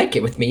 I bring a med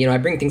kit with me, I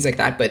bring things like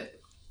that, but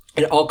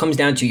it all comes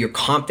down to your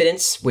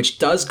confidence, which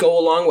does go a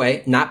long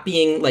way, not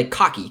being like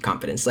cocky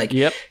confidence, like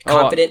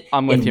confident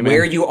I'm with you, man.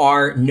 Where you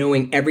are,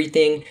 knowing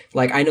everything.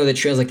 Like I know the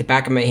trails like the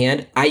back of my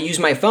hand. I use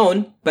my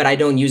phone, but I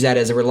don't use that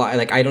as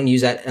I don't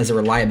use that as a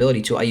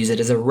reliability tool. I use it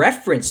as a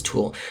reference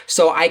tool.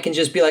 So I can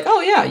just be like,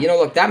 oh yeah,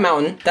 look, that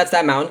mountain, that's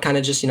that mountain, kind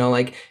of just,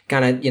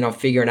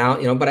 figuring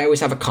out, but I always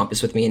have a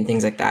compass with me and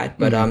things like that.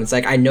 But it's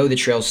like I know the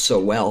trails so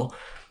well.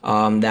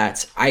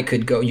 That I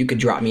could go, you could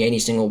drop me any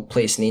single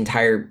place in the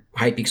entire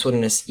High Peaks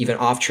Wilderness, even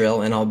off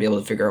trail, and I'll be able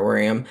to figure out where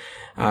I am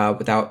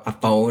without a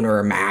phone or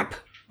a map.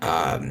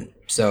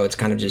 So it's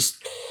kind of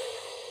just,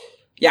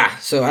 yeah.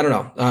 So I don't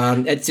know.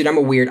 Dude, I'm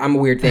a weird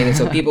thing. And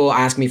so people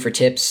ask me for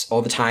tips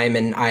all the time,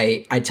 and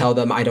I tell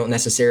them I don't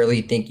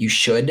necessarily think you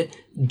should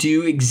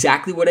do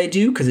exactly what I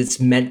do because it's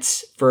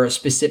meant for a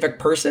specific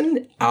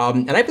person.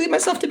 And I believe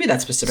myself to be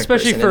that specific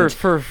person.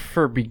 Especially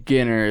for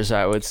beginners,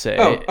 I would say.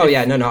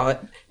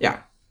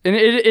 Yeah. And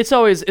it's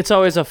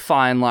always a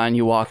fine line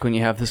you walk when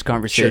you have this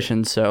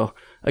conversation. Sure. So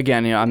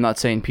again, I'm not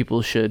saying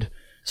people should.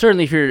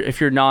 Certainly,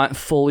 if you're not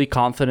fully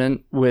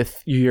confident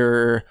with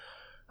your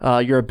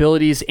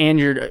abilities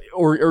and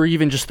or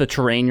even just the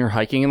terrain you're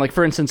hiking, and like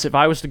for instance, if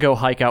I was to go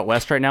hike out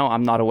west right now,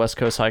 I'm not a West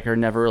Coast hiker,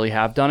 never really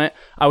have done it.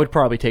 I would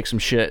probably take some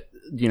shit.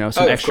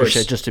 Some extra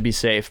shit just to be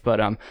safe. But,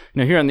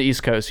 here on the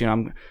East Coast, I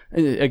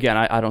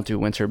don't do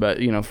winter,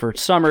 but, for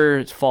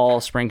summer,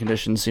 fall, spring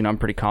conditions, I'm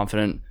pretty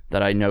confident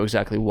that I know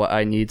exactly what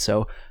I need.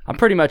 So I'm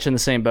pretty much in the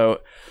same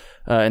boat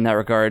in that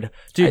regard.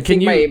 Dude,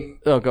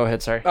 oh, go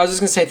ahead. Sorry. I was just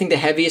going to say, I think the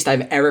heaviest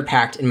I've ever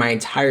packed in my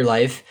entire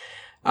life,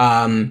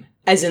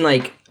 as in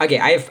like, okay,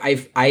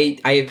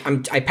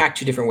 I pack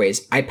two different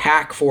ways. I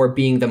pack for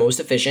being the most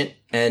efficient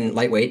and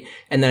lightweight.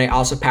 And then I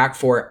also pack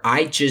for,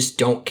 I just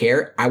don't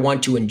care. I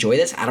want to enjoy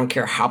this. I don't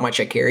care how much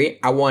I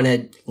carry. I want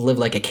to live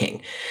like a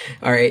king.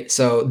 All right.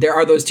 So there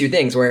are those two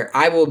things where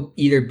I will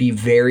either be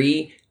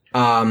very,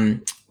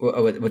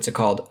 what's it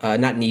called?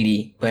 Not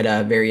needy, but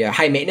very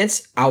high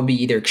maintenance. I'll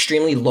be either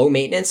extremely low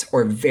maintenance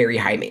or very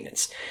high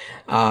maintenance.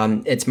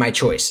 It's my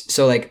choice.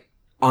 So like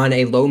on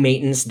a low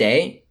maintenance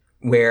day,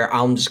 where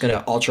I'm just going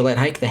to ultralight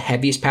hike, the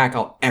heaviest pack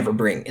I'll ever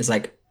bring is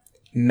like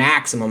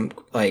maximum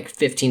like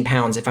 15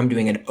 pounds if I'm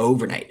doing an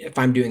overnight. If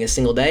I'm doing a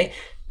single day,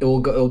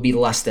 it'll be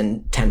less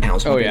than 10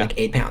 pounds, probably like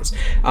 8 pounds.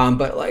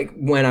 But like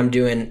when I'm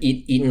doing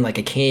eating like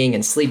a king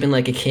and sleeping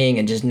like a king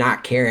and just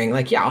not caring,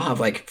 like, yeah, I'll have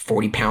like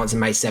 40 pounds in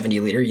my 70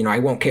 liter, I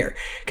won't care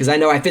because I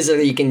know I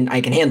can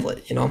handle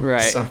it,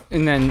 Right. So.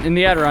 And then in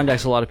the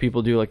Adirondacks, a lot of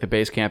people do like the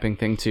base camping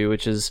thing too,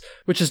 which is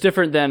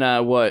different than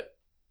what,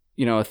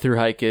 a through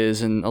hike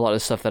is, and a lot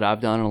of stuff that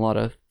I've done and a lot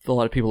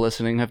of people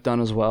listening have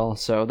done as well.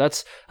 So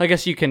that's, I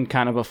guess you can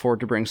kind of afford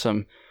to bring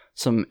some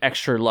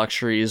extra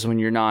luxuries when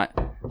you're not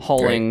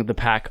hauling the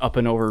pack up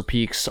and over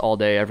peaks all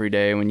day, every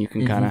day, when you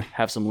can kind of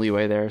have some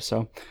leeway there.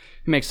 So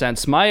it makes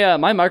sense. My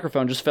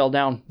microphone just fell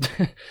down.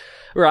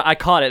 Or I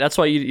caught it. That's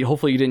why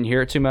hopefully you didn't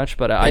hear it too much.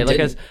 But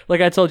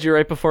like I told you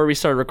right before we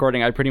started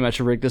recording, I pretty much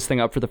rigged this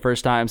thing up for the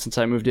first time since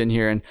I moved in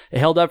here, and it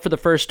held up for the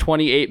first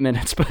 28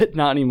 minutes, but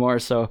not anymore.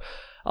 So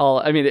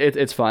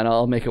it's fine.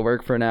 I'll make it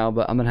work for now,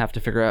 but I'm going to have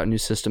to figure out a new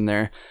system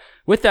there.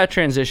 With that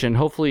transition,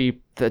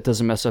 hopefully that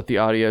doesn't mess up the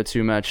audio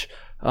too much.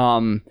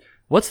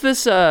 What's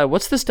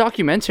this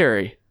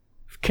documentary?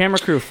 Camera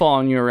crew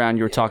following you around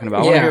you were talking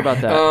about. I want to hear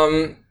about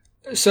that.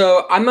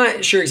 So I'm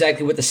not sure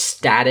exactly what the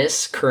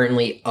status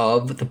currently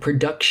of the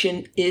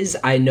production is.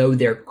 I know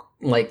they're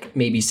like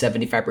maybe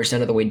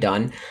 75% of the way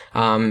done.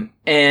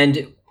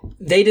 And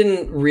they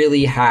didn't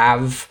really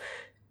have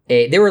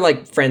they were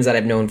like friends that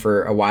I've known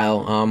for a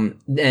while.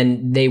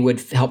 And they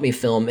would help me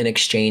film in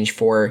exchange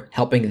for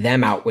helping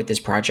them out with this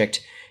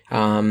project.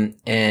 And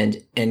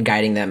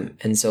guiding them.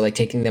 And so like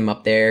taking them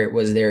up there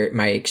was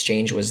my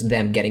exchange was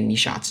them getting me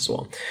shots as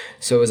well.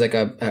 So it was like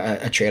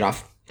a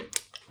trade-off.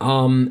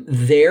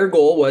 Their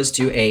goal was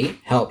to A,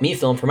 help me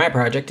film for my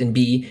project, and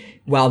B,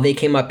 while they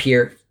came up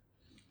here,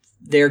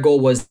 their goal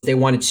was they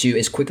wanted to,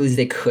 as quickly as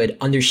they could,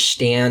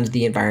 understand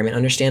the environment,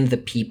 understand the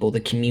people, the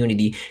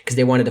community, because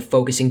they wanted to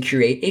focus and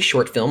create a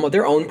short film of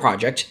their own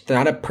project. They're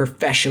not a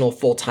professional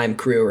full-time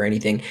crew or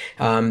anything.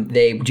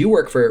 They do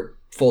work for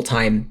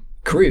full-time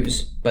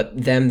crews,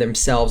 but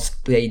themselves,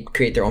 they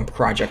create their own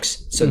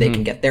projects so they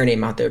can get their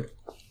name out there.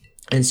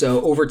 And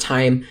so over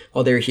time,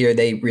 while they're here,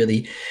 they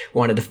really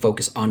wanted to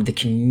focus on the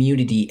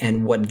community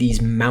and what these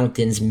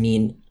mountains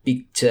mean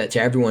to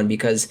everyone,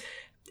 because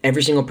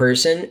every single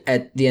person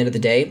at the end of the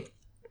day,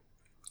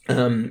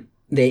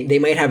 they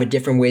might have a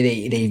different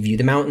way they view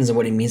the mountains and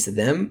what it means to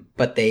them,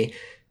 but they,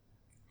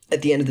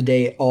 at the end of the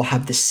day, all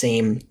have the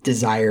same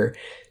desire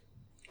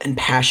and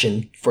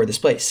passion for this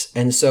place.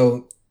 And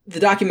so the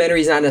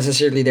documentary is not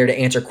necessarily there to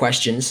answer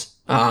questions,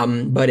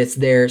 but it's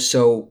there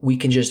so we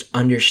can just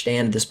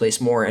understand this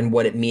place more and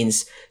what it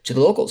means to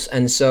the locals.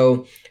 And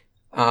so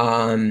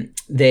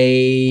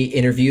they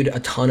interviewed a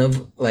ton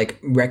of like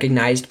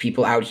recognized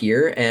people out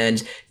here,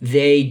 and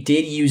they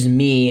did use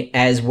me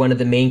as one of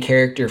the main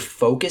character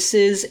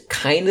focuses,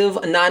 kind of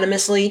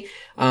anonymously,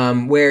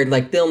 where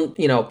like they'll,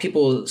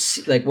 people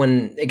like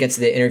when it gets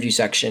to the interview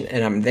section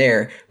and I'm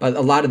there, but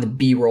a lot of the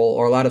B-roll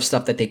or a lot of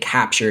stuff that they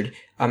captured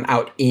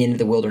out in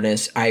the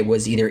wilderness, I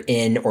was either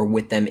in or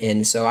with them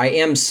in. So I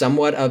am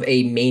somewhat of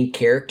a main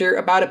character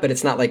about it, but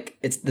it's not like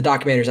the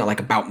documentary is not like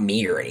about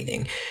me or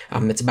anything.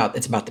 It's about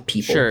the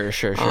people.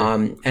 Sure.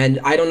 And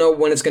I don't know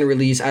when it's going to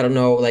release. I don't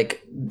know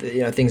like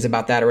things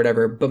about that or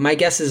whatever. But my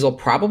guess is it'll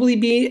probably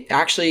be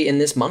actually in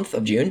this month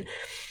of June.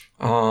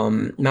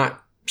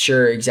 Not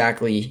sure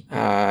exactly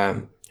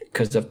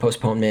because of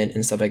postponement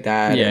and stuff like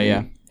that.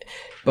 Yeah.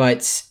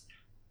 But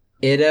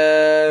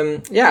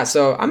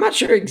so I'm not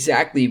sure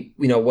exactly,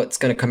 what's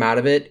going to come out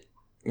of it.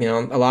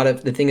 A lot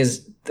of the thing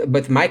is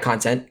with my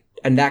content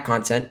and that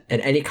content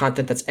and any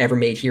content that's ever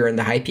made here in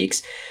the High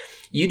Peaks,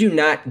 you do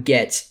not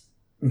get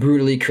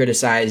brutally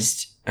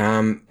criticized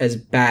as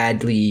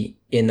badly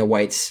in the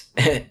whites,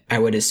 I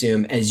would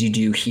assume, as you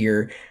do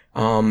here,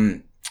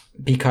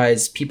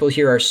 because people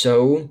here are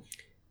so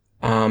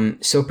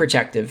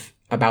protective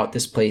about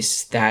this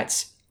place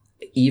that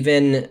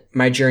even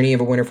my journey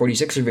of a Winter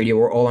 46er video,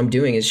 where all I'm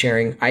doing is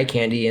sharing eye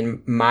candy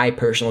and my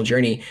personal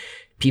journey,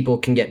 people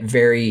can get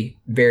very,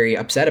 very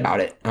upset about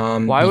it.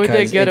 Why would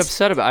they get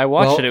upset about it? I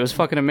watched it. It was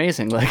fucking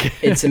amazing. Like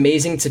it's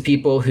amazing to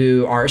people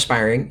who are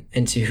aspiring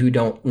and to who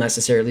don't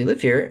necessarily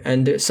live here.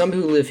 And there's some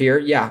who live here,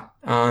 yeah.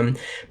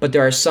 But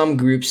there are some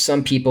groups,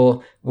 some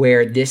people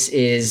where this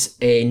is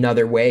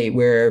another way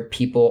where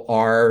people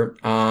are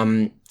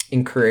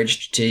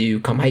encouraged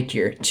to come hike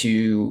here,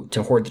 to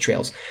hoard the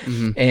trails.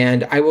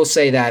 And I will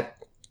say that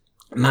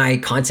my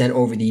content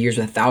over the years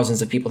with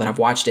thousands of people that have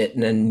watched it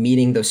and then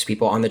meeting those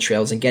people on the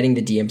trails and getting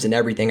the DMs and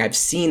everything, I've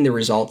seen the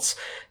results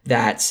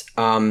that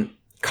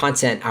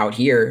content out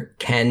here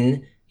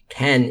can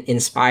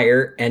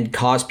inspire and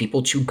cause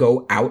people to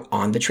go out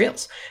on the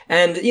trails.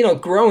 And,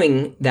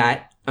 growing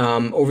that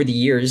over the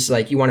years,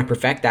 like you want to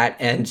perfect that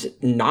and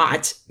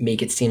not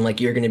make it seem like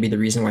you're going to be the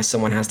reason why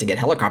someone has to get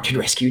helicopter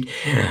rescued.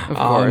 Of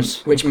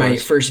course. My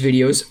first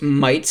videos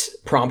might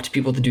prompt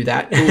people to do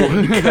that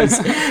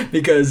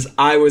because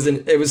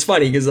it was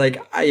funny because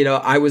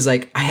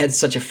I had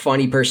such a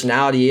funny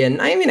personality,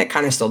 and I mean, I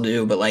kind of still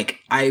do, but like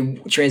I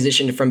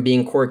transitioned from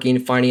being quirky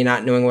and funny and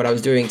not knowing what I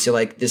was doing to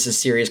like, this is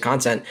serious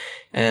content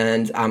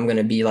and I'm going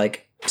to be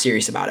like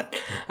serious about it.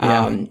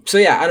 Yeah. So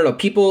yeah, I don't know.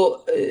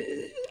 People,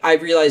 I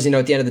realize,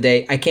 at the end of the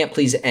day, I can't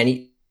please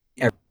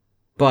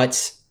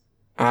but,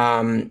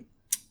 can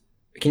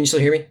you still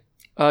hear me?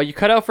 You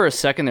cut out for a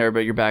second there, but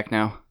you're back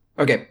now.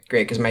 Okay,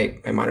 great, because my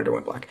monitor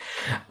went black.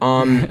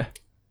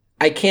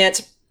 I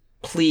can't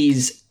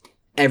please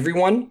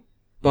everyone,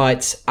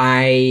 but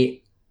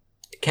I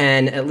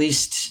can at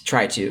least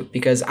try to,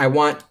 because I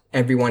want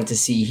everyone to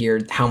see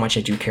here how much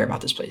I do care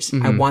about this place.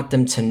 I want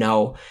them to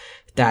know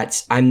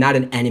that I'm not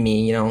an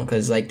enemy,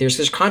 because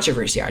there's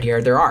controversy out here.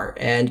 There are,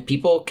 and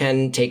people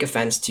can take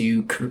offense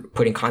to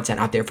putting content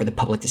out there for the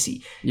public to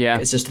see. Yeah.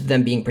 It's just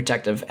them being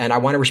protective. And I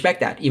want to respect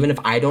that. Even if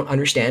I don't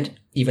understand,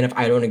 even if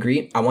I don't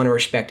agree, I want to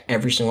respect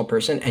every single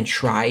person and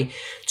try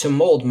to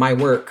mold my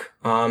work,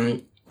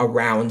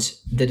 around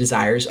the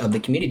desires of the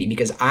community,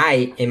 because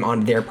I am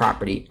on their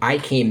property. I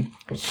came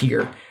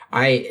here.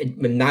 I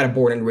am not a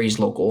born and raised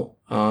local.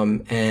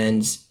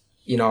 And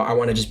I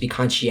want to just be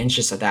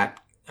conscientious of that.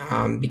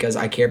 Because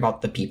I care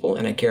about the people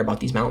and I care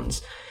about these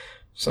mountains.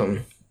 So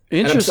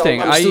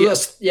interesting.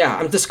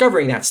 I'm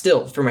discovering that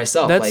still for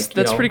myself.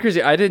 That's pretty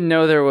crazy. I didn't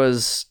know there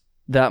was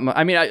that much.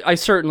 I mean, I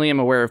certainly am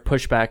aware of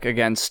pushback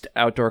against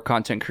outdoor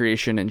content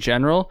creation in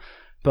general,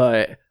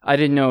 but I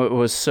didn't know it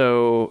was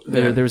so.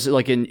 There was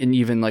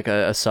even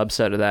a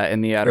subset of that in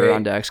the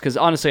Adirondacks. Because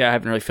honestly, I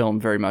haven't really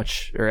filmed very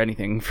much or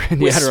anything in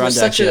the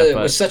Adirondacks yet.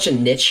 With such a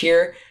niche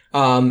here.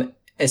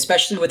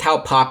 Especially with how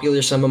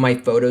popular some of my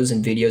photos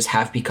and videos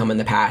have become in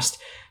the past,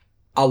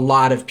 a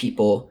lot of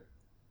people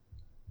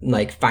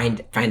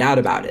find out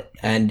about it,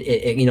 and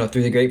it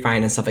through the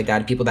grapevine and stuff like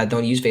that. People that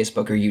don't use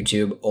Facebook or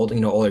YouTube,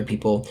 older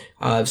people,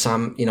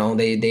 some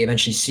they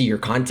eventually see your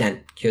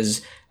content,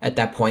 because at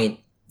that point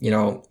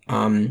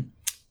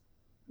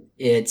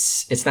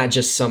it's not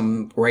just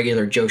some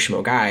regular Joe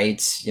Schmo guy.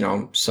 It's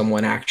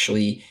someone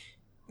actually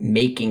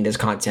making this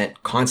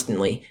content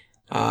constantly.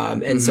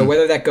 So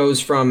whether that goes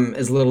from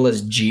as little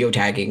as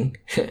geotagging,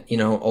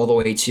 all the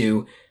way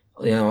to,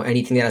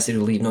 anything that has to do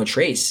with Leave No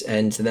Trace,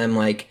 and to them,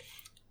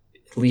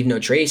 Leave No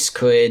Trace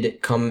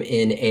could come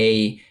in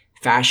a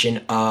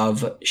fashion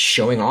of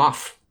showing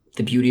off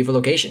the beauty of a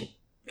location.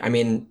 I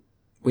mean,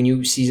 when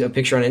you see a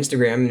picture on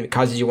Instagram and it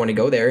causes you want to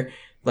go there,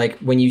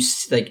 when you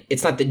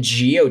it's not the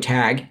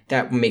geotag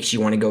that makes you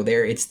want to go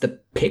there. It's the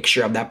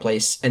picture of that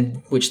place,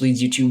 and which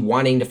leads you to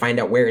wanting to find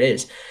out where it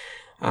is.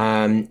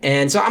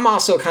 And so I'm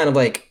also kind of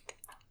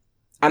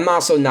I'm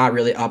also not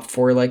really up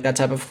for that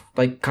type of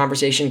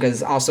conversation,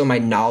 because also my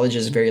knowledge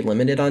is very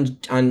limited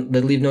on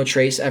the Leave No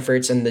Trace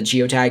efforts and the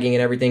geotagging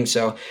and everything.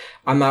 So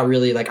I'm not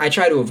really I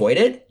try to avoid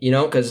it,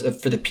 because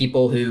for the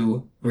people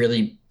who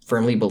really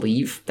firmly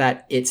believe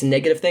that it's a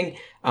negative thing.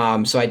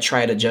 So I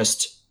try to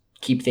just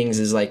keep things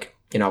as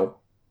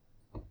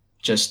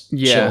just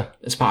chill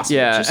as possible.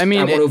 Yeah. I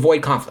want to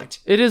avoid conflict.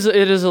 It is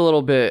a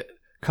little bit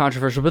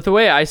controversial, but the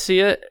way I see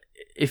it,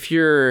 if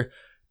you're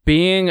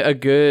being a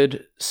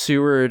good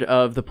steward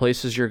of the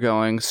places you're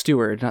going,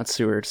 steward, not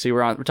Seward. See,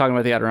 we're talking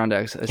about the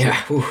Adirondacks.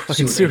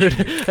 Fucking Seward.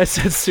 I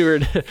said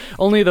Seward.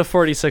 Only the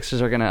 46ers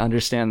are going to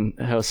understand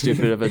how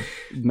stupid of a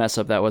mess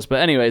up that was.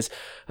 But anyways,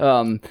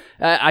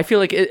 I feel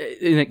like,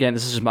 and again,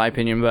 this is just my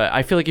opinion, but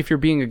I feel like if you're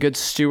being a good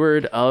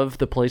steward of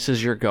the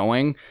places you're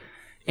going,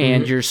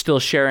 and you're still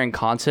sharing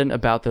content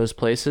about those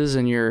places,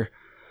 and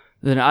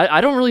then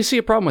I don't really see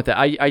a problem with that.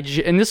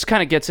 And this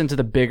kind of gets into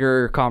the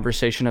bigger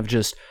conversation of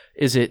just,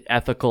 is it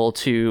ethical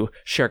to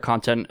share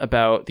content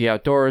about the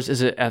outdoors?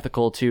 Is it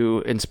ethical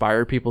to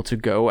inspire people to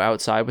go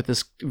outside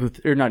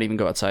or not even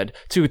go outside,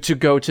 to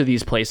go to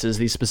these places,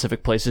 these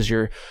specific places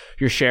you're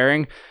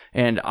sharing?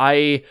 And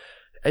I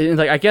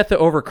get the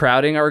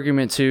overcrowding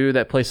argument too,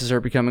 that places are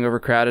becoming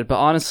overcrowded. But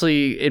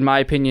honestly, in my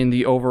opinion,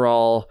 the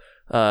overall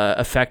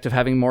effect of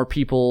having more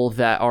people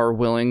that are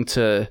willing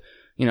to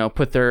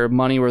put their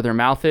money where their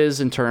mouth is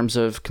in terms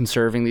of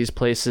conserving these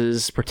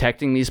places,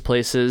 protecting these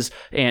places,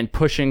 and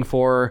pushing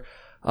for,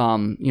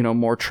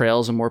 more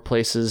trails and more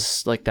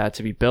places like that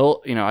to be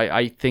built.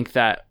 I think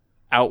that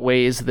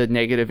outweighs the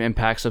negative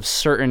impacts of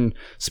certain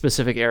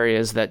specific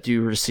areas that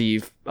do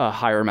receive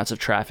higher amounts of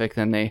traffic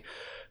than they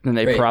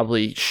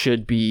probably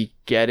should be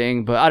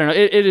getting. But I don't know.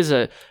 It is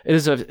a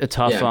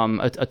tough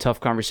a tough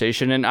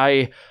conversation, and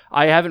I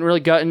haven't really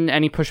gotten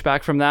any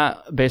pushback from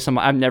that based on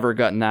I've never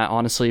gotten that,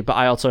 honestly. But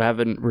I also I've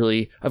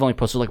only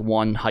posted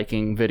one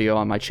hiking video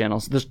on my channel.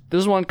 So this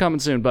is one coming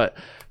soon, but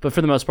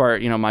for the most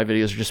part, my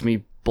videos are just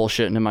me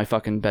bullshitting in my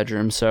fucking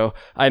bedroom. So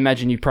I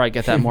imagine you probably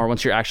get that more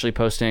once you're actually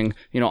posting,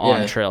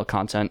 on trail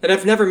content. And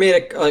I've never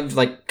made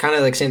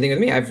same thing with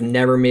me. I've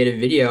never made a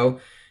video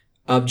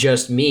of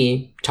just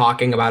me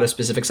talking about a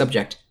specific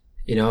subject.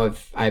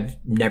 I've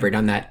never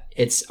done that.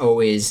 It's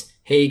always,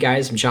 hey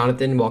guys, I'm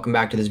Jonathan. Welcome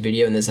back to this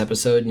video. In this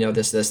episode,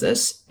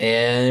 this,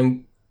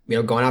 and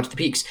going out to the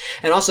peaks.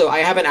 And also, I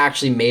haven't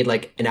actually made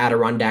an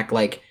Adirondack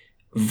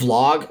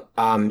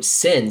vlog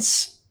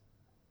since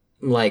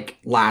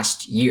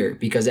last year,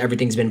 because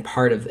everything's been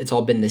it's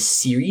all been this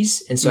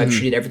series, and so I've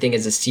treated everything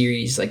as a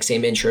series,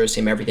 same intro,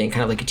 same everything,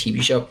 kind of like a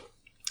TV show.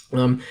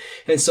 And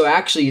so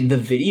actually the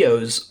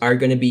videos are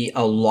going to be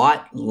a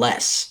lot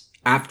less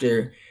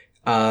after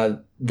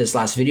this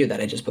last video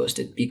that I just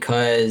posted,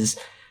 because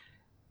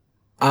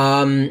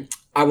I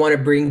want to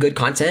bring good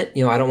content.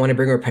 You know, I don't want to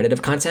bring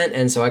repetitive content,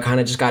 and so I kind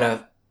of just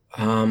gotta.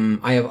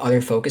 I have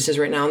other focuses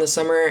right now in the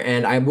summer,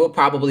 and I will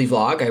probably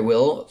vlog. I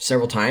will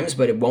several times,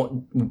 but it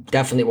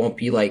definitely won't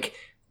be like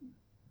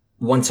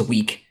once a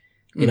week,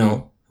 you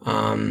know,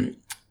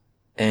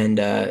 and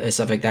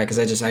stuff like that.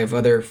 Because I have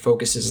other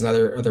focuses and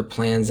other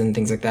plans and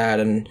things like that,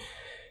 and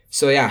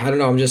so yeah, I don't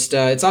know. I'm just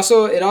it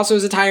also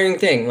is a tiring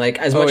thing. Like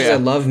as much as I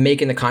love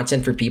making the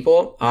content for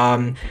people,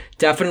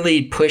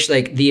 definitely push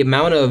like the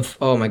amount of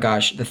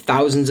the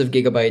thousands of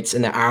gigabytes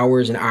and the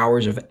hours and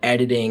hours of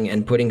editing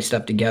and putting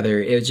stuff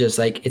together. It was just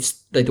like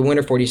it's like the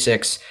Winter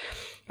 46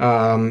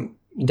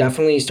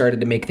 definitely started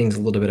to make things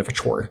a little bit of a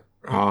chore.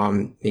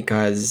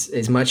 Because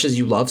as much as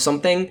you love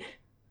something,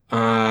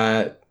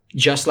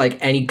 just like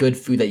any good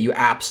food that you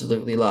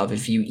absolutely love,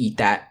 if you eat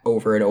that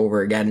over and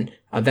over again,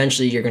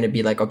 eventually you're going to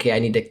be like, okay, I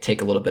need to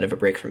take a little bit of a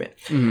break from it.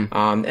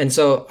 And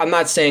so I'm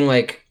not saying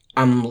like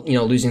I'm,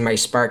 losing my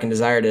spark and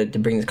desire to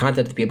bring this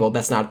content to people.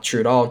 That's not true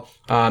at all.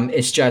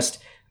 It's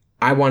just,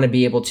 I want to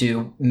be able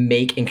to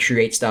make and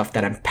create stuff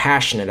that I'm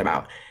passionate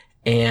about.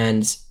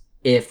 And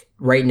if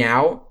right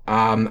now,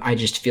 I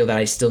just feel that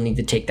I still need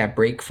to take that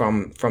break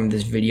from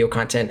this video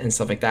content and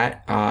stuff like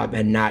that,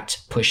 and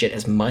not push it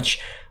as much,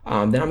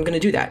 then I'm going to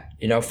do that,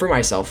 for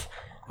myself.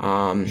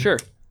 Sure.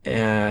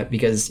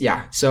 Because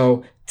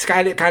so it's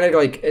kind of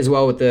like as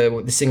well with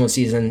the single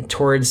season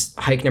towards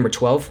hike number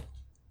 12,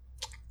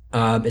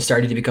 it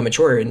started to become a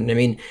chore. And I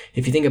mean,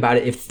 if you think about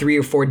it, if 3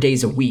 or 4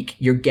 days a week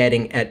you're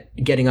getting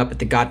up at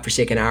the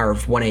godforsaken hour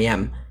of 1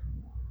 a.m.,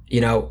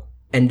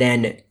 and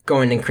then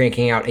going and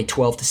cranking out a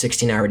 12 to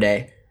 16 hour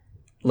day,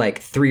 like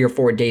 3 or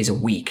 4 days a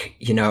week,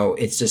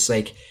 it's just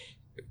like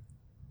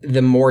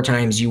the more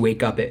times you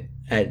wake up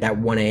at that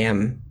 1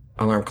 a.m.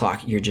 alarm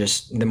clock,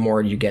 the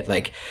more you get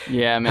like,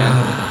 yeah,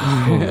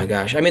 man. Oh my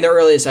gosh. I mean, the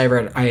earliest I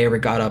ever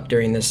got up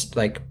during this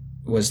like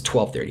was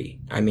 12:30.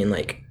 I mean,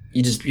 like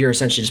you're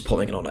essentially just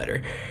pulling an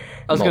all-nighter.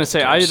 I was going to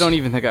say, I don't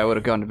even think I would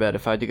have gone to bed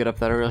if I had to get up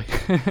that early.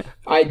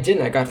 I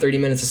didn't. I got 30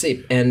 minutes of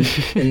sleep. And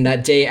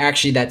that day,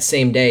 actually that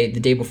same day, the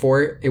day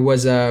before, it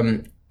was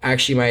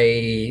actually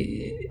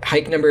my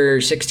hike number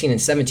 16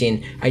 and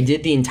 17. I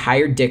did the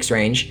entire Dix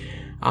Range.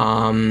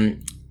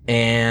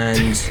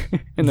 And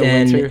in the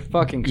winter,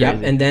 fucking crazy.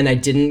 Yep, and then I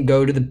didn't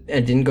go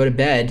to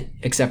bed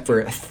except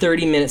for a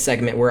 30-minute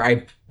segment where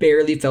I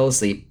barely fell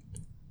asleep.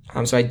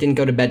 So I didn't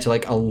go to bed till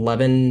like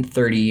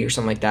 11:30 or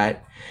something like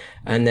that.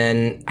 And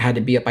then I had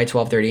to be up by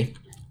 12:30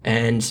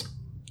 and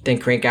then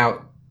crank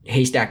out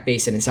Haystack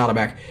Basin and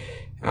Saddleback.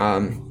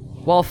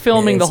 While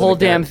filming the whole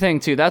damn thing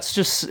too. It's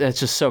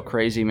just so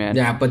crazy, man.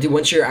 Yeah, but dude,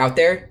 once you're out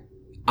there,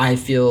 I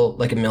feel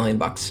like $1 million.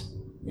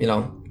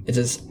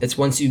 It's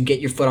once you get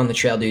your foot on the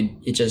trail, dude,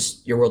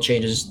 your world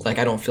changes. Like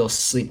I don't feel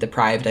sleep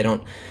deprived. I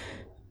don't,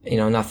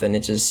 nothing.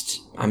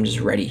 I'm just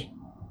ready.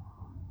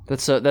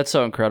 That's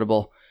so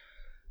incredible.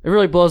 It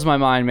really blows my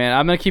mind, man.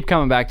 I'm going to keep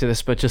coming back to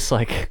this, but just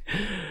like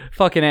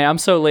fucking A, I'm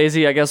so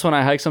lazy. I guess when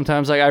I hike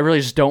sometimes, like I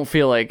really just don't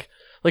feel like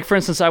for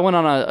instance, I went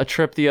on a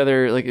trip the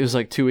other, like it was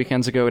like 2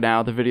 weekends ago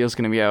now. The video's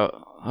going to be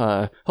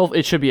out.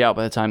 It should be out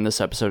by the time this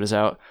episode is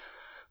out.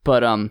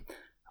 But,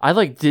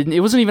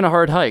 it wasn't even a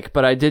hard hike,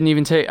 but I didn't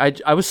even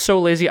I was so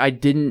lazy, I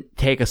didn't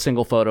take a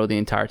single photo the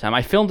entire time.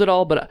 I filmed it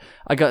all, but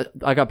I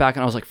got back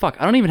and I was like, fuck,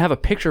 I don't even have a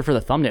picture for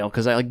the thumbnail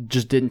because I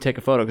just didn't take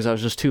a photo because I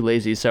was just too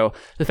lazy. So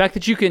the fact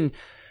that you can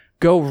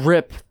go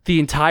rip the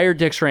entire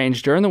Dix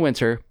Range during the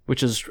winter,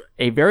 which is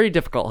a very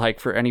difficult hike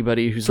for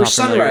anybody who's not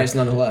familiar. For sunrise,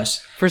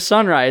 nonetheless. For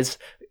sunrise,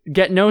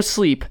 get no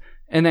sleep,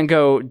 and then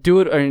go do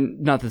it, or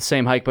not the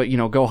same hike, but,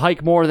 go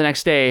hike more the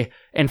next day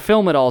and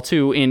film it all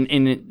too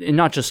in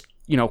not just,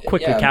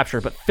 quickly capture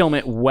it, but film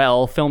it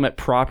well, film it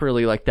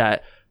properly like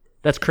that.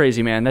 That's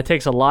crazy, man. That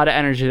takes a lot of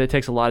energy. That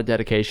takes a lot of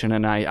dedication,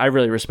 and I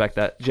really respect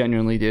that.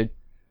 Genuinely, dude.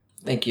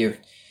 Thank you.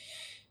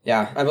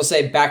 Yeah, I will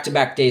say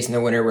back-to-back days in the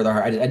winter were the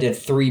hard. I did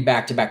 3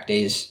 back-to-back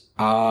days.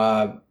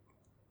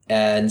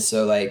 And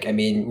so, like, I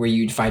mean, where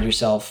you'd find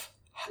yourself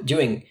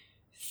doing,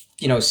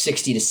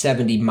 60 to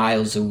 70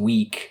 miles a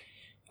week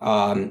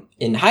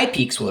in High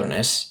Peaks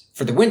Wilderness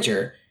for the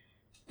winter,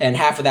 and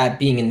half of that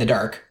being in the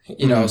dark,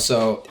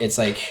 so it's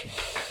like,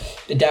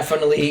 it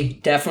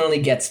definitely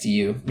gets to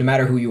you, no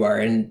matter who you are.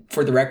 And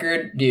for the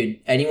record, dude,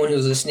 anyone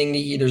who's listening to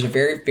you, there's a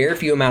very, very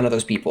few amount of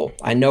those people.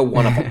 I know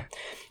one of them.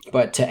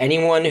 But to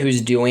anyone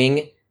who's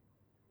doing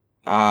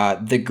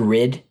the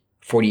Grid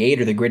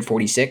 48 or the Grid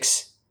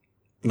 46,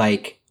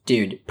 like,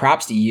 dude,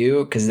 props to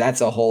you, because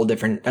that's a whole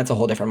different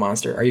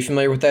monster. Are you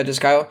familiar with that,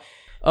 just Kyle?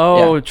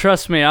 Oh, yeah.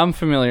 Trust me, I'm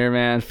familiar,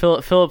 man.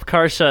 Philip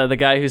Karsha, the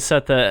guy who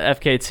set the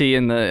FKT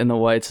in the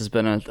whites, has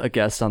been a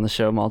guest on the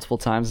show multiple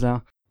times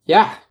now.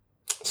 Yeah.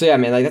 So yeah,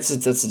 man, like that's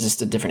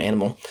just a different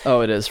animal.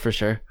 Oh, it is for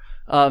sure.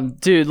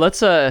 Dude,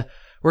 let's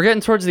we're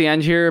getting towards the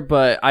end here,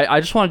 but I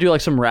just want to do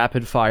like some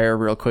rapid fire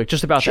real quick,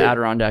 just about the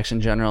Adirondacks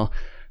in general.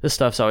 This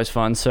stuff's always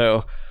fun.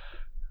 So,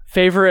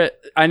 favorite,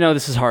 I know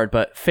this is hard,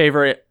 but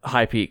favorite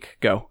high peak,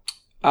 go.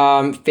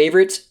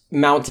 Favorite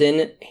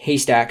mountain,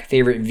 Haystack.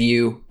 Favorite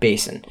view,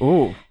 Basin.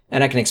 Ooh.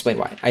 And I can explain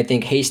why. I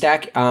think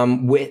Haystack,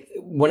 with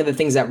one of the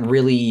things that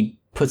really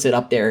puts it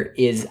up there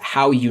is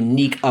how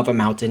unique of a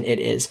mountain it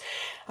is.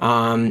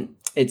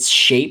 Its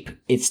shape,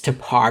 its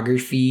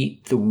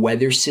topography, the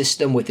weather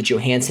system with the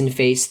Johansson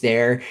face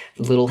there,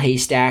 the little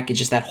haystack, it's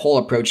just that whole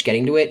approach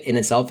getting to it in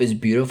itself is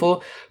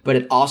beautiful, but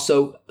it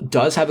also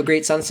does have a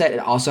great sunset. It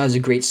also has a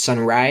great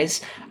sunrise,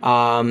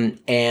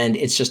 and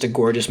it's just a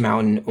gorgeous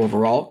mountain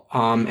overall.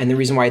 And the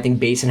reason why I think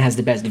Basin has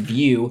the best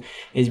view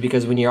is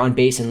because when you're on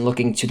Basin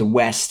looking to the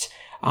west,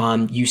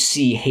 you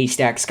see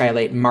Haystack,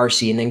 Skylight,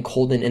 Marcy, and then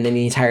Colden, and then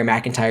the entire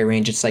McIntyre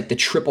range. It's like the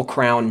Triple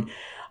Crown,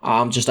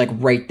 just like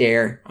right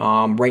there,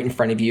 right in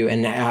front of you,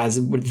 and it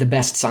has the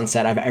best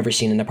sunset I've ever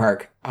seen in the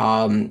park.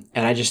 And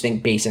I just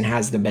think Basin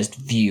has the best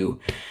view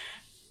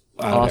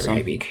of every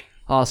high peak.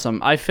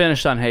 Awesome. I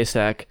finished on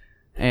Haystack,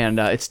 and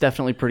it's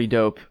definitely pretty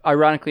dope.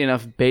 Ironically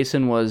enough,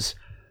 Basin was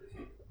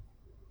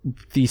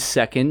the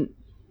second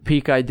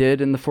peak I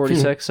did in the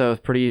 46, so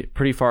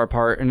pretty far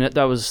apart, and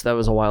that was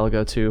a while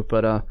ago too.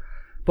 But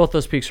both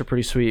those peaks are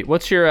pretty sweet.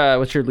 What's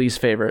your least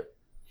favorite?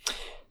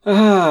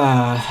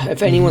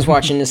 If anyone's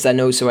watching this that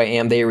knows who I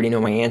am, they already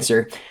know my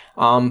answer.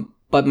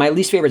 But my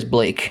least favorite is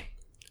Blake.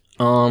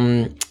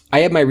 I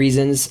have my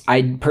reasons.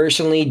 I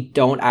personally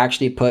don't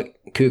actually put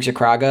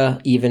Cuxakraga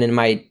even in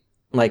my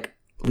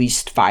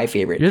least 5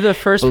 favorite. You're the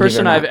first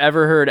person I've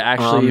ever heard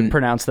actually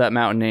pronounce that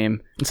mountain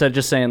name instead of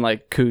just saying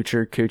like Cooch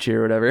or Coochie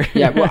or whatever.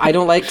 Yeah, well, I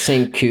don't like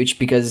saying Cooch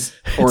because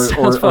or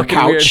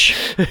Couch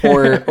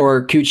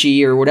or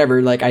Coochie or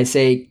whatever. Like I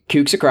say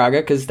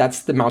Cuxakraga because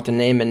that's the mountain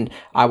name, and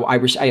I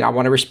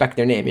want to respect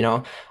their name.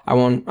 I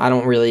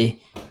don't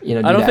really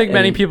I don't think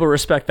many people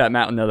respect that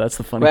mountain though. That's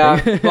the funny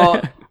thing.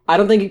 Well, I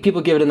don't think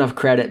people give it enough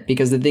credit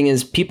because the thing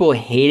is people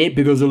hate it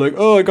because they're like,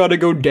 oh, I gotta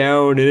go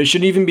down and it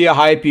shouldn't even be a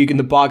high peak in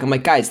the bog. I'm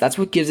like, guys, that's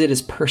what gives it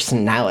its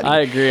personality.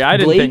 I agree. I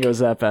didn't think it was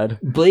that bad.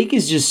 Blake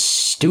is just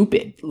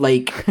stupid.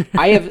 Like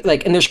I have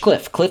and there's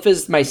Cliff. Cliff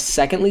is my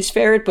second least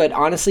favorite, but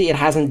honestly, it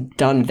hasn't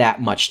done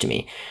that much to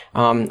me.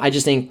 I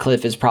just think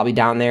Cliff is probably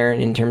down there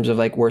in terms of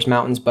like worst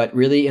mountains, but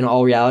really in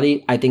all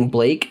reality, I think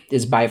Blake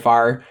is by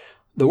far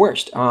the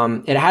worst.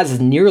 It has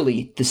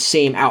nearly the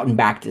same out and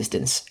back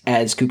distance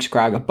as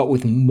Cuxakraga, but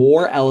with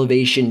more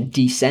elevation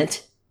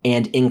descent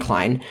and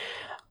incline.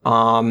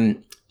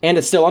 And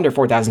it's still under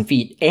 4,000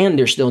 feet, and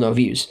there's still no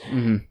views.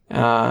 Mm-hmm.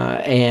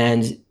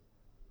 And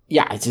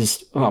yeah, it's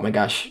just, oh my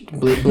gosh,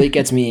 Blake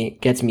gets me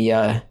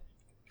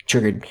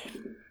triggered.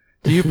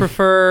 Do you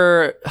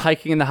prefer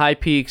hiking in the high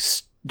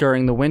peaks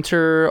during the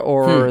winter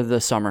or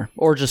the summer,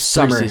 or just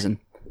summer season?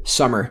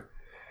 Summer.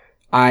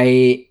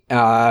 I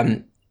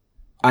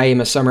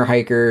am a summer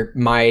hiker.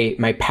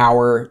 My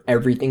power,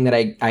 everything that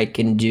I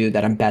can do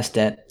that I'm best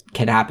at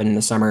can happen in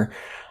the summer.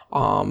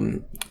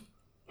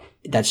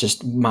 That's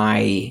just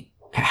my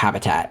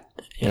habitat.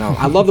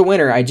 I love the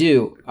winter. I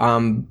do.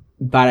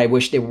 But I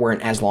wish they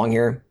weren't as long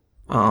here.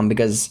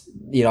 Because,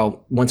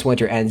 once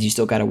winter ends, you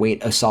still got to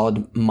wait a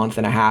solid month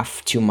and a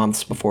half, 2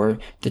 months before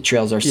the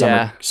trails are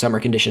summer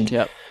conditioned.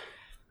 Yep.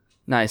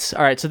 Nice.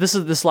 All right. So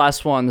this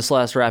last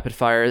rapid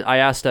fire, I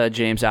asked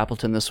James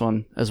Appleton this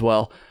one as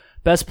well.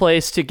 Best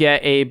place to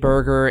get a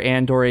burger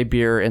and/or a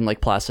beer in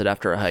Lake Placid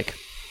after a hike.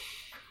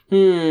 So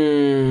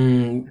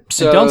and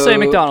don't say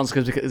McDonald's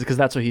because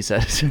that's what he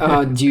said.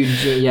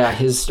 Dude, yeah,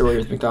 his story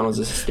with McDonald's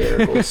is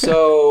hysterical.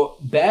 So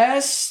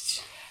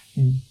best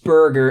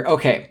burger.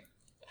 Okay.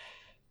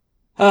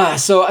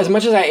 So as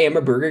much as I am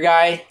a burger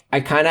guy,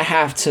 I kind of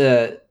have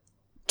to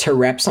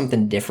rep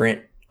something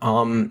different.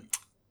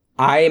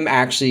 I am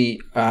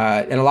actually,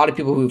 and a lot of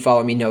people who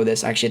follow me know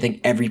this. Actually, I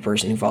think every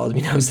person who follows me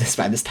knows this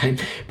by this time.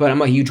 But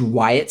I'm a huge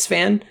Wyatt's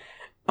fan.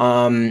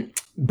 Huge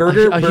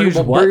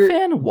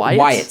fan?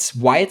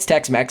 Wyatt's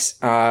Tex-Mex.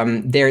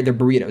 They're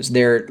burritos.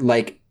 They're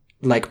like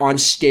on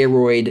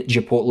steroid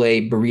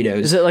Chipotle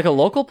burritos. Is it like a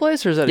local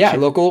place or is that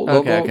local?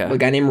 Okay. A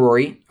guy named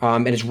Rory.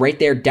 And it's right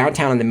there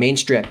downtown on the main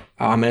strip.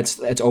 And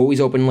it's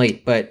always open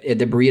late, but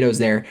the burritos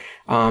there.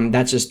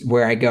 That's just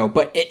where I go.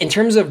 But in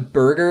terms of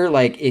burger,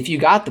 like if you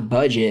got the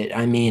budget,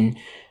 I mean,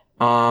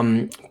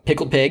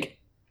 Pickled Pig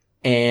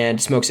and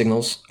Smoke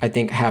Signals, I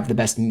think have the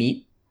best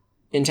meat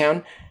in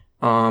town.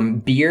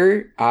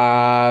 Beer,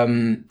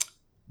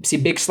 see,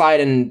 Big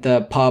Slide and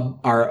the pub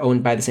are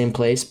owned by the same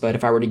place, but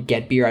if I were to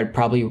get beer, I'd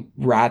probably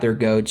rather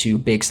go to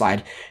Big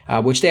Slide,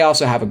 which they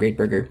also have a great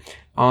burger.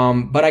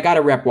 But I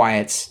gotta rep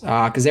Wyatt's,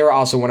 because they were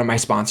also one of my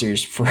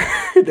sponsors for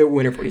the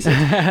Winter 46.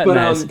 But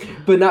nice.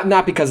 But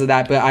not because of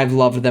that, but I've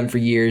loved them for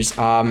years.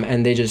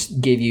 And they just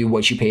give you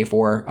what you pay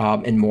for,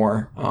 and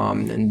more.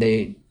 And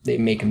they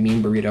make a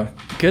mean burrito.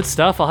 Good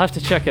stuff. I'll have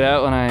to check it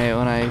out when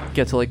I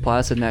get to Lake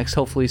Placid next.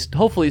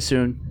 Hopefully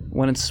soon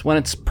when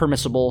it's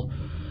permissible.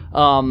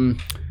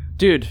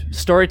 Dude,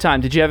 story time.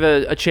 Did you have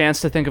a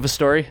chance to think of a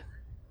story?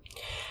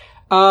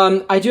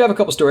 I do have a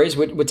couple stories.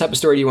 What type of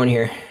story do you want to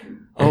hear?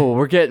 Oh,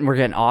 we're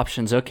getting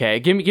options. Okay,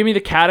 give me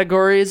the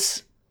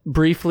categories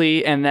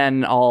briefly, and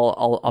then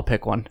I'll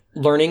pick one.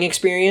 Learning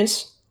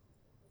experience,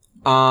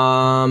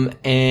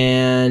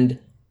 and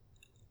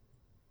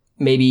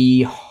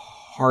maybe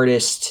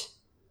hardest,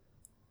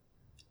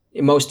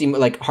 there's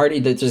like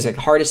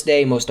hardest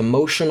day, most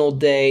emotional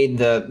day,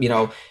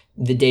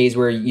 the days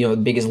where, the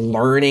biggest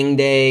learning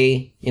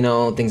day,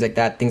 things like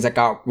that, things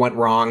that went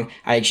wrong.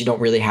 I actually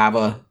don't really have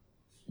a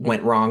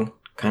went wrong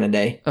kind of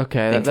day.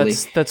 Okay,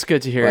 that's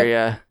good to hear. But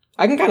yeah,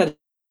 I can kind of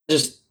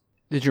just.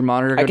 Did your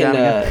monitor go down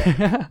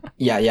again?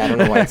 Yeah, I don't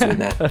know why it's doing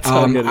that. That's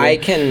all good, I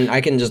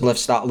can just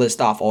list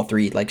off all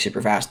three like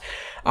super fast.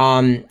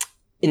 In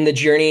the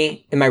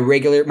journey, in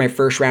my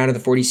first round of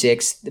the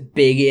 46, the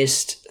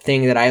biggest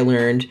thing that I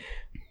learned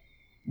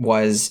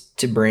was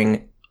to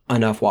bring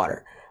enough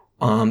water.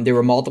 There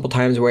were multiple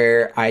times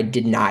where I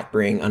did not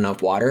bring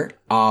enough water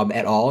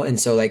at all. And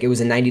so like it was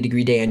a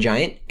 90-degree day in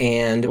Giant,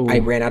 and I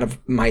ran out of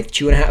my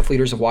 2.5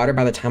 liters of water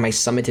by the time I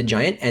summited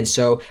Giant. And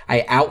so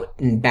I out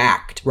and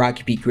backed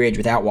Rocky Peak Ridge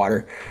without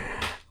water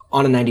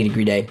on a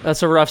 90-degree day.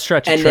 That's a rough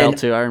stretch of trail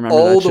too. I remember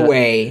all the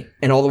way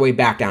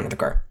back down to the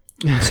car.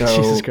 So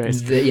Jesus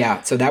Christ.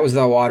 So that was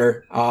the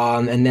water.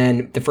 And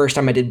then the first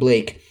time I did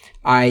Blake,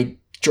 I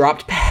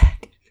dropped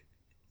pack.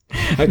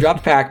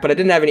 But I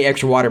didn't have any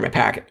extra water in my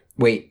pack.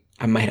 Wait.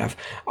 I might have.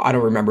 I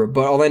don't remember.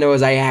 But all I know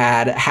is I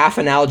had half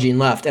an Nalgene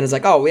left. And it's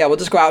like, oh, yeah, we'll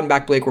just go out and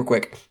back Blake real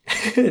quick.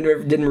 And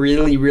I didn't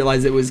really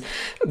realize it was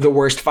the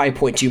worst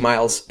 5.2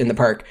 miles in the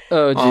park.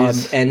 Oh,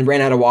 jeez. And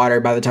ran out of water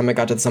by the time I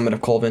got to the summit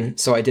of Colvin.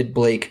 So I did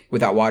Blake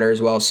without water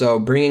as well. So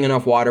bringing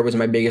enough water was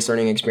my biggest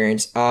learning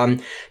experience.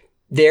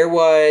 There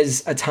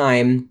was a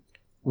time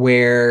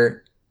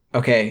where,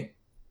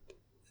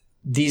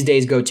 these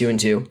days go 2 and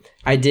 2.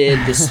 I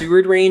did the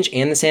Seward Range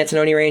and the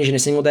Santanoni Range in a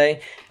single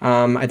day.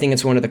 I think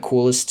it's one of the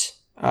coolest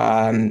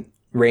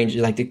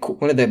ranges, like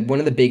one of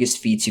the biggest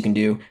feats you can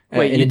do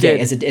in a day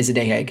as a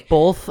day hike.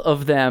 Both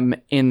of them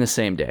in the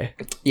same day.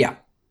 Yeah.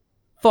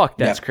 Fuck,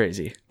 that's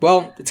crazy.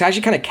 Well, it's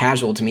actually kind of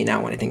casual to me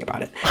now when I think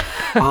about it.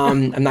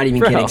 I'm not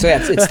even kidding. So yeah,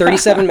 it's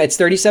 37. It's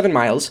 37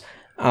 miles.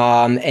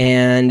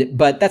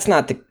 But that's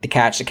not the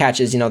catch. The catch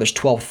is, there's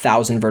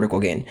 12,000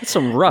 vertical gain. That's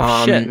some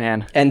rough shit,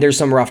 man. And there's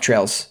some rough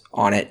trails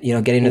on it.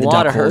 Getting to the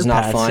duck hole is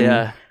not fun.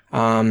 Yeah.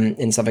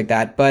 And stuff like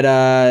that. But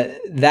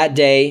that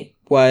day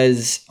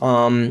was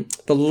the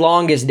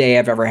longest day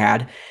I've ever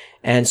had.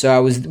 And so I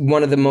was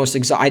one of the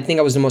most I think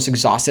I was the most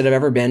exhausted I've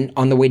ever been.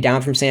 On the way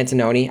down from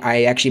Santanoni,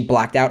 I actually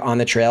blacked out on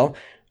the trail.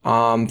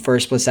 For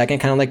a split second,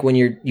 kind of like when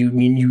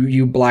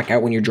you black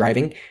out when you're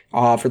driving,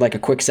 for like a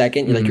quick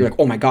second, you're like,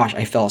 oh my gosh,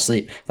 I fell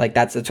asleep. Like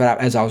that's what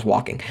as I was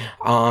walking.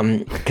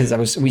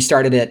 Cause we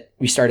started at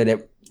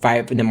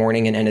 5 in the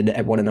morning and ended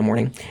at 1 in the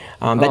morning.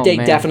 That day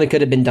definitely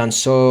could have been done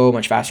so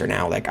much faster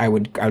now. Like I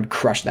would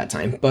crush that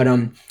time. But,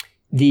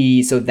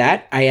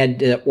 I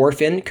had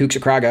orphaned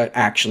Cuxakraga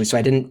actually. So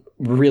I didn't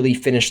really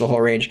finish the whole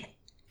range.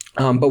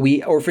 But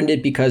we orphaned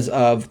it because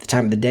of the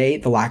time of the day,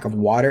 the lack of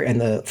water, and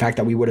the fact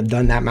that we would have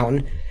done that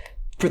mountain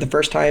for the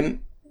first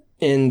time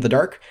in the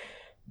dark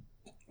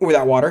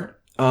without water.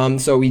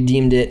 So we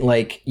deemed it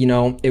like,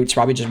 it was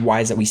probably just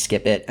wise that we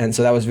skip it. And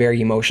so that was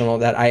very emotional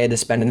that I had to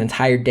spend an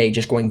entire day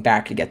just going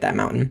back to get that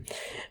mountain.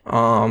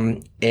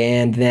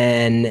 And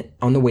then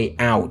on the way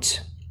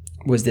out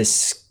was the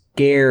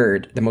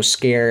most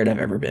scared I've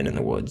ever been in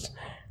the woods.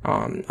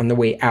 On the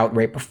way out,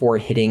 right before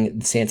hitting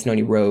the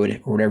Santanoni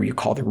Road, or whatever you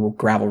call the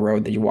gravel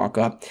road that you walk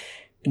up,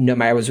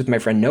 I was with my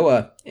friend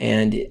Noah,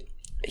 and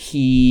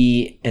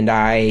he and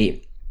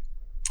I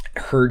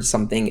heard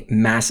something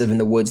massive in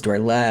the woods to our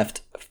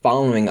left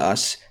following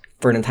us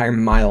for an entire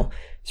mile.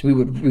 So we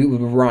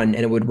would run,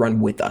 and it would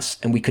run with us,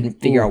 and we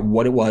couldn't figure out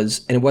what it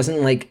was. And it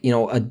wasn't like,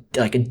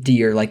 like a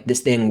deer. Like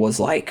this thing was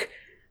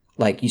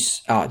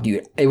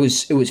dude, it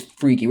was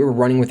freaky. We were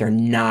running with our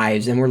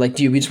knives, and we're like,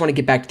 dude, we just want to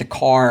get back to the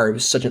car. It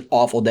was such an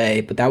awful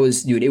day, but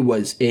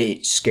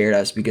it scared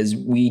us because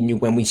we knew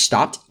when we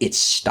stopped, it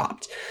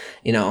stopped,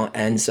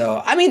 and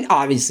so, I mean,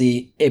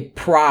 obviously it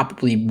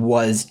probably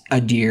was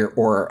a deer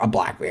or a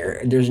black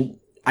bear.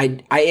 I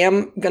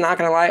am not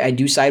gonna lie, I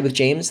do side with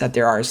James that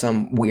there are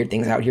some weird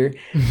things out here,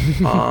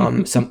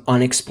 some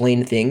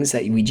unexplained things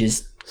that we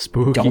just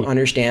don't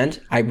understand.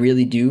 I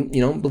really do,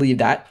 believe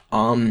that.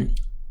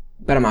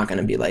 But I'm not going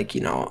to be like,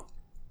 I'm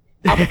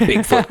a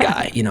Bigfoot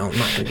guy, I'm not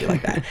going to be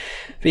like that.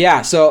 But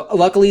yeah, so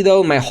luckily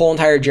though, my whole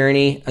entire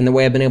journey and the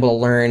way I've been able to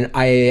learn,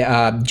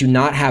 I do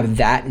not have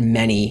that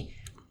many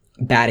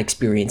bad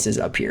experiences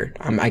up here.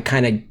 I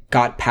kind of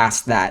got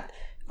past that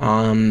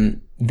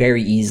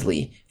very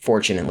easily,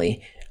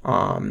 fortunately.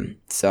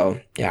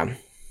 So yeah.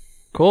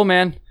 Cool,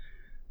 man.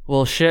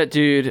 Well, shit,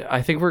 dude.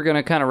 I think we're going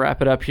to kind of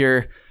wrap it up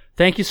here.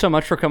 Thank you so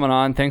much for coming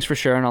on. Thanks for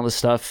sharing all this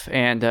stuff.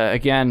 And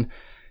again,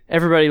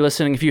 everybody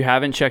listening, if you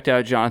haven't checked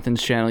out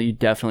Jonathan's channel, you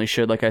definitely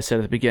should. Like I said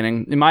at the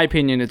beginning, in my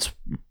opinion, it's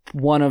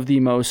one of the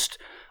most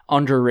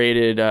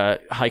underrated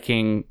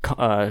hiking,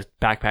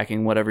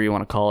 backpacking, whatever you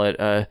want to call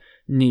it,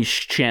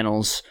 niche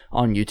channels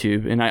on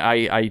YouTube. And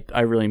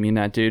I really mean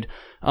that, dude.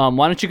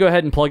 Why don't you go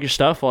ahead and plug your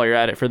stuff while you're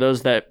at it? For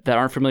those that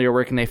aren't familiar,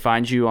 where can they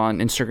find you on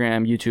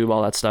Instagram, YouTube,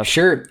 all that stuff?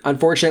 Sure.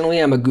 Unfortunately,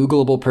 I'm a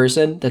Googleable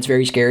person. That's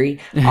very scary.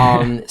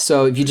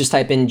 So if you just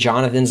type in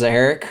Jonathan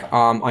Zaharik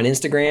on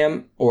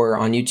Instagram or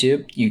on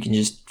YouTube, you can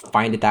just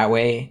find it that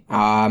way.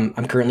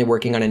 I'm currently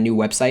working on a new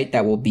website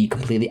that will be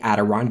completely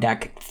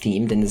Adirondack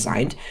themed and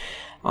designed.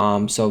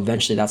 So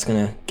eventually that's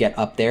going to get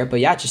up there. But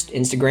yeah, just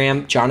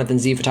Instagram, Jonathan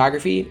Z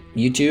Photography,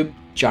 YouTube,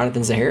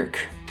 Jonathan Zaharik.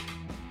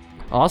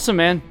 Awesome,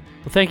 man.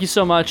 Well, thank you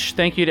so much.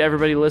 Thank you to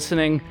everybody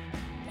listening.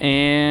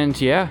 And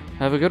yeah,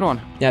 have a good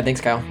one. Yeah, thanks,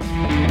 Kyle.